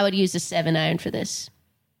one. that? I would use a 7-iron for this.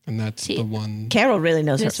 And that's the one. Carol really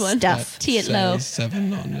knows This her one. stuff. Tee it says low.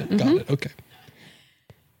 7 on it. Got it. Okay.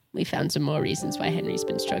 We found some more reasons why Henry's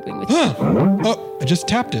been struggling with. Oh, I just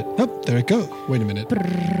tapped it. Oh, there it goes. Wait a minute.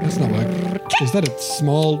 That's not what Is that a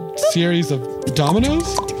small series of dominoes?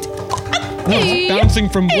 Oh, it's bouncing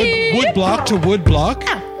from wood block to wood block.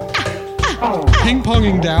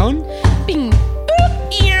 Ping-ponging down. Bing.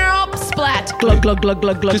 Boop. Ear, splat. Glug glug glug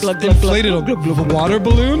glug glug Just glug glug. inflated a water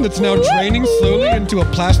balloon that's now draining slowly into a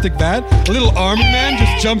plastic vat. A little army man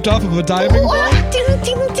just jumped off of a diving board.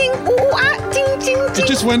 It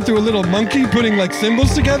just went through a little monkey putting like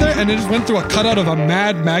symbols together, and it just went through a cutout of a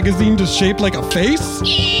Mad magazine just shaped like a face.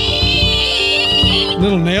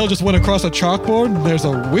 Little nail just went across a chalkboard. There's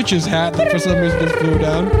a witch's hat that for some reason just flew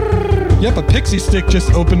down. Yep, a pixie stick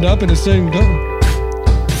just opened up and is saying go.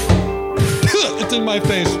 It's in my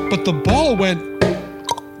face, but the ball went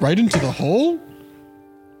right into the hole.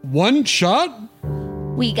 One shot?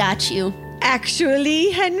 We got you. Actually,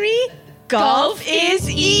 Henry, golf is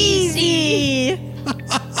easy.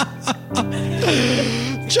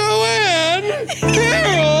 Joanne!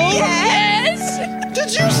 Carol! Yes. Did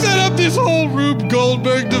you set up this whole Rube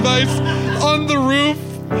Goldberg device on the roof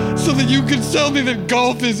so that you could tell me that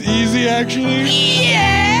golf is easy, actually?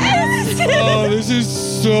 Yes. Oh, this is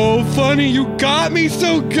so funny. You got me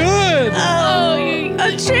so good.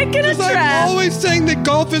 A trick and a I'm trap. always saying that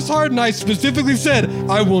golf is hard, and I specifically said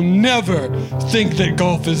I will never think that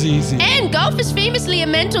golf is easy. And golf is famously a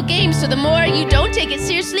mental game, so the more you don't take it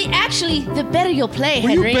seriously, actually, the better you'll play, Were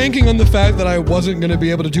you Henry. banking on the fact that I wasn't going to be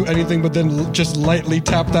able to do anything but then just lightly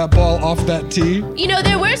tap that ball off that tee? You know,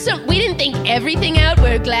 there were some, we didn't think everything out.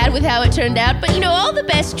 We're glad with how it turned out. But, you know, all the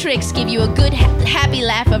best tricks give you a good, happy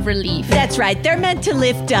laugh of relief. That's right. They're meant to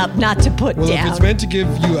lift up, not to put Well, down. if it's meant to give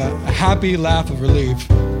you a happy laugh of relief,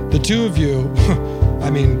 the two of you, I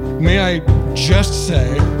mean, may I just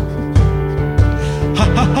say, ha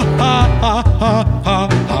ha ha ha ha ha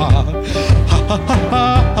ha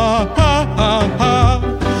ha.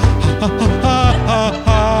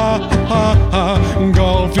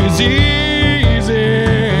 Golf is easy.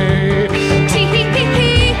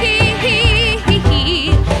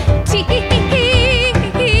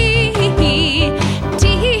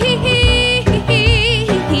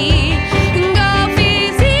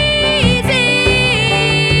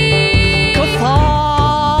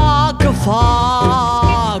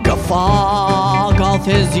 Guffaw, golf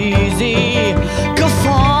is easy.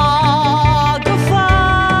 Guffaw,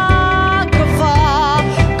 guffaw,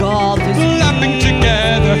 guffaw, golf is easy. Laughing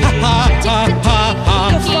together, ha ha ha ha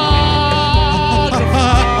Guffaw,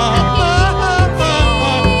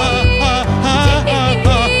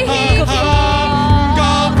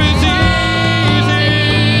 Golf is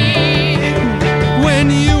easy. When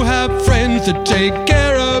you have friends that take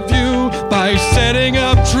care of you by setting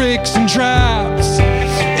up tricks and traps,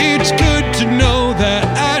 it's good to know that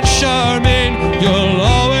at Charmin you'll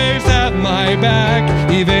always have my back.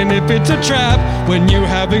 Even if it's a trap, when you're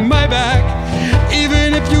having my back.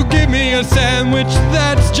 Even if you give me a sandwich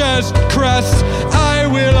that's just crust, I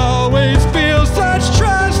will always feel such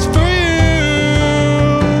trust for you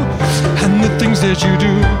and the things that you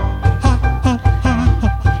do.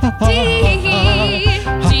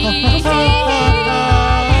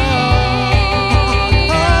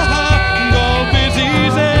 Golf is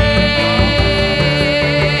easy.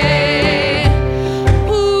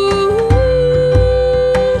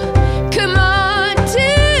 Come on,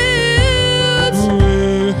 dudes.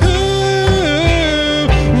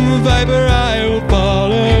 Viper, I will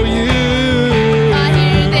follow you. I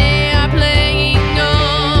hear they are playing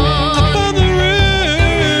on. Up on the roof.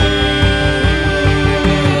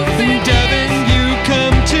 Devin, you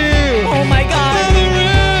come too. oh my On God. the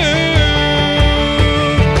roof.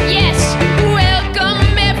 Yes,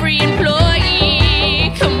 welcome every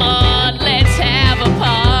employee. Come on, let's have a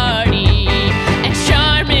party. At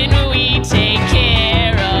Charmin, we take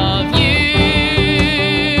care of you.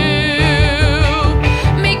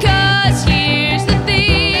 Because here's the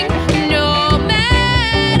thing, no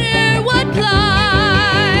matter what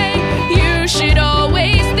ply, you should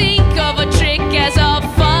always think of a trick as a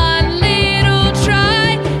fun little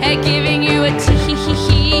try at giving you a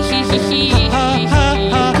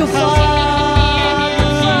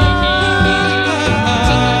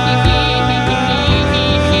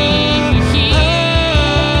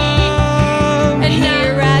And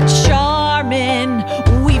here at Charmin,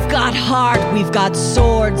 we've got heart, we've got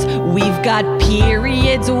swords, we've got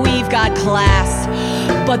periods, we've got class.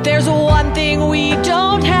 But there's one thing we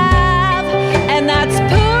don't have, and that's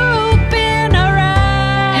pooping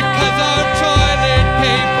around. Because our toilet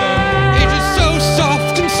paper is just so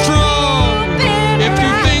soft and strong. If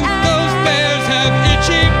you think those bears have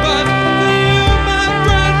itchy butts, you, my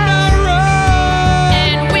friend, are wrong.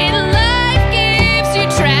 And when life gives you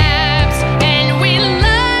traps, and when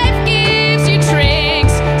life gives you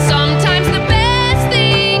tricks, sometimes the best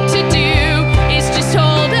thing to do is just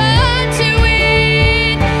hold on to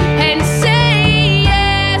it and say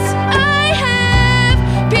yes.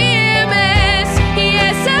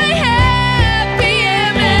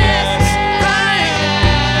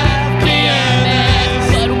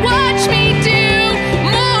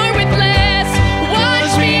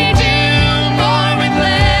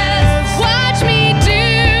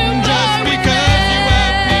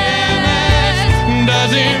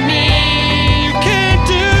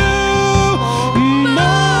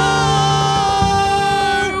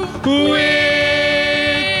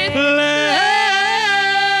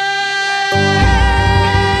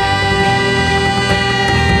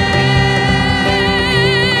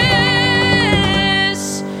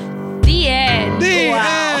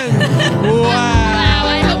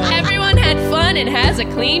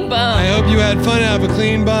 a clean bum. I hope you had fun and have a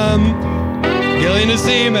clean bum. Gilly and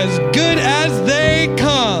Nassim, as good as they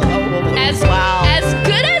come. As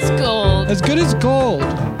good as gold. As good as gold.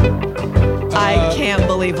 I can't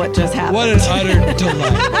believe what just happened. What an utter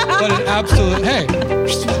delight. What an absolute, hey,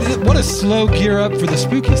 what a slow gear up for the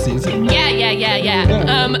spooky season. Yeah.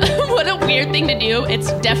 What a weird thing to do.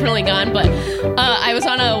 It's definitely gone, but I was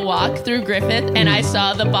on a walk through Griffith and I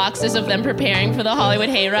saw the boxes of them preparing for the Hollywood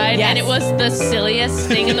Hayride, Yes. and it was the silliest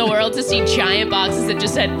thing in the world to see giant boxes that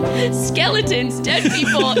just said skeletons, dead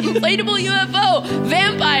people, inflatable UFO,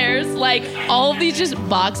 vampires, like all of these just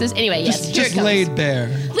boxes. Anyway, yes, here it Just comes. laid bare.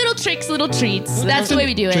 Little tricks, little treats. That's the way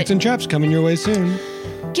we do Tricks it. and traps coming your way soon.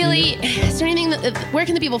 Gilly, is there anything where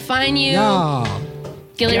can the people find you? Yeah.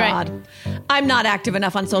 Gilly, God. right? I'm not active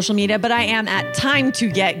enough on social media, but I am at Time to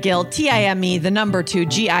Get Gil, TIME, the number 2,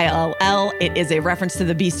 GILL. It is a reference to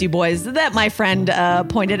the Beastie Boys that my friend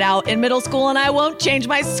pointed out in middle school, and I won't change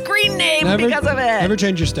my screen name because of it. Never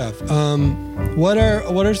change your stuff. What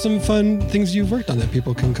are some fun things you've worked on that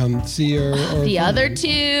people can come see or The find? other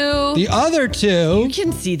two. The other two? You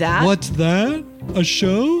can see that. What's that? A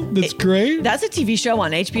show? That's great? That's a TV show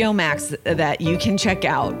on HBO Max that you can check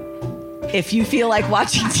out if you feel like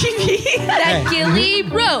watching TV. that Gilly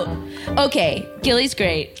wrote. Okay, Gilly's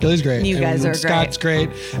great. Gilly's great. You guys are great. Scott's great.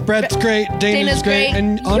 Brett's great. Dana's great. great.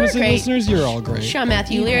 And You're honestly, great. listeners, you're all great. Sean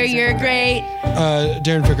Matthew Lear, you're great.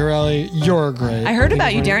 Darren Ficcarelli, you're great. I heard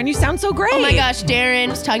about you, Darren. You sound so great. Oh my gosh, Darren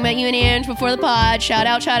was talking about you and Ange before the pod. Shout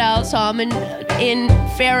out. Saw him in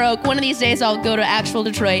Fair Oak. One of these days I'll go to actual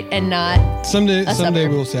Detroit and not. Someday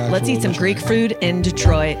suburb. we'll say. Let's eat some Greek food in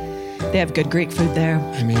Detroit. They have good Greek food there.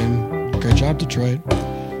 I mean, great job, Detroit.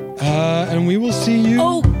 And we will see you.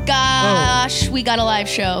 Oh gosh, we got a live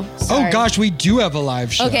show. Sorry. Oh gosh, we do have a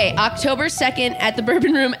live show. Okay, October 2nd at the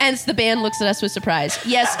Bourbon Room, and the band looks at us with surprise.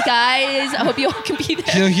 Yes, guys, I hope you all can be there.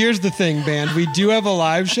 So here's the thing, band. We do have a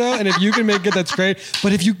live show, and if you can make it, that's great.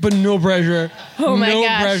 But no pressure. Oh my no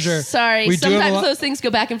gosh. pressure. Sorry. We do have a Sometimes li- those things go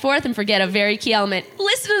back and forth and forget a very key element.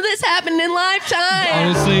 Listen to this happen in live time.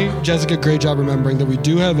 Honestly, Jessica, great job remembering that we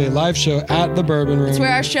do have a live show at the Bourbon Room. It's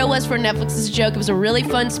where our show was for Netflix's joke. It was a really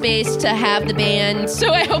fun space to have the band,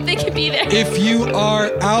 so I hope they can be there. If you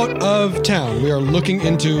are out of town, we are looking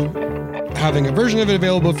into having a version of it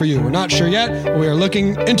available for you. We're not sure yet, but we are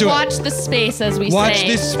looking into Watch it. the space, as we Watch say.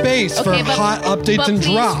 this space for but- hot updates but and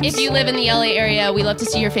please, drops. If you live in the LA area, we love to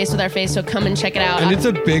see your face with our face, so come and check it out. And it's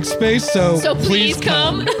a big space, so please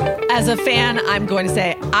come. As a fan, I'm going to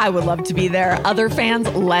say I would love to be there. Other fans,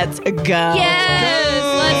 let's go. Yes,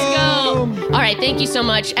 let's go. All right, thank you so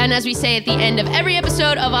much. And as we say at the end of every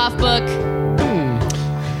episode of Off Book,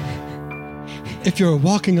 If you're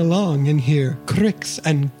walking along and hear cricks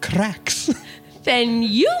and cracks, then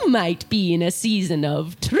you might be in a season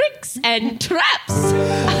of tricks and traps.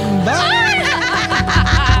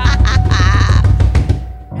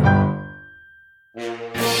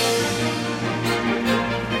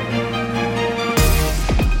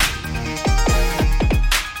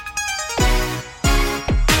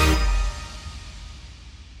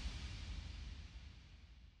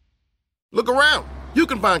 Look around. You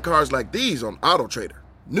can find cars like these on AutoTrader.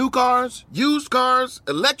 New cars, used cars,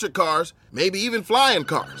 electric cars, maybe even flying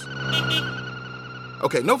cars.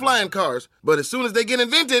 Okay, no flying cars, but as soon as they get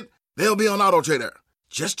invented, they'll be on AutoTrader.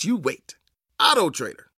 Just you wait. AutoTrader.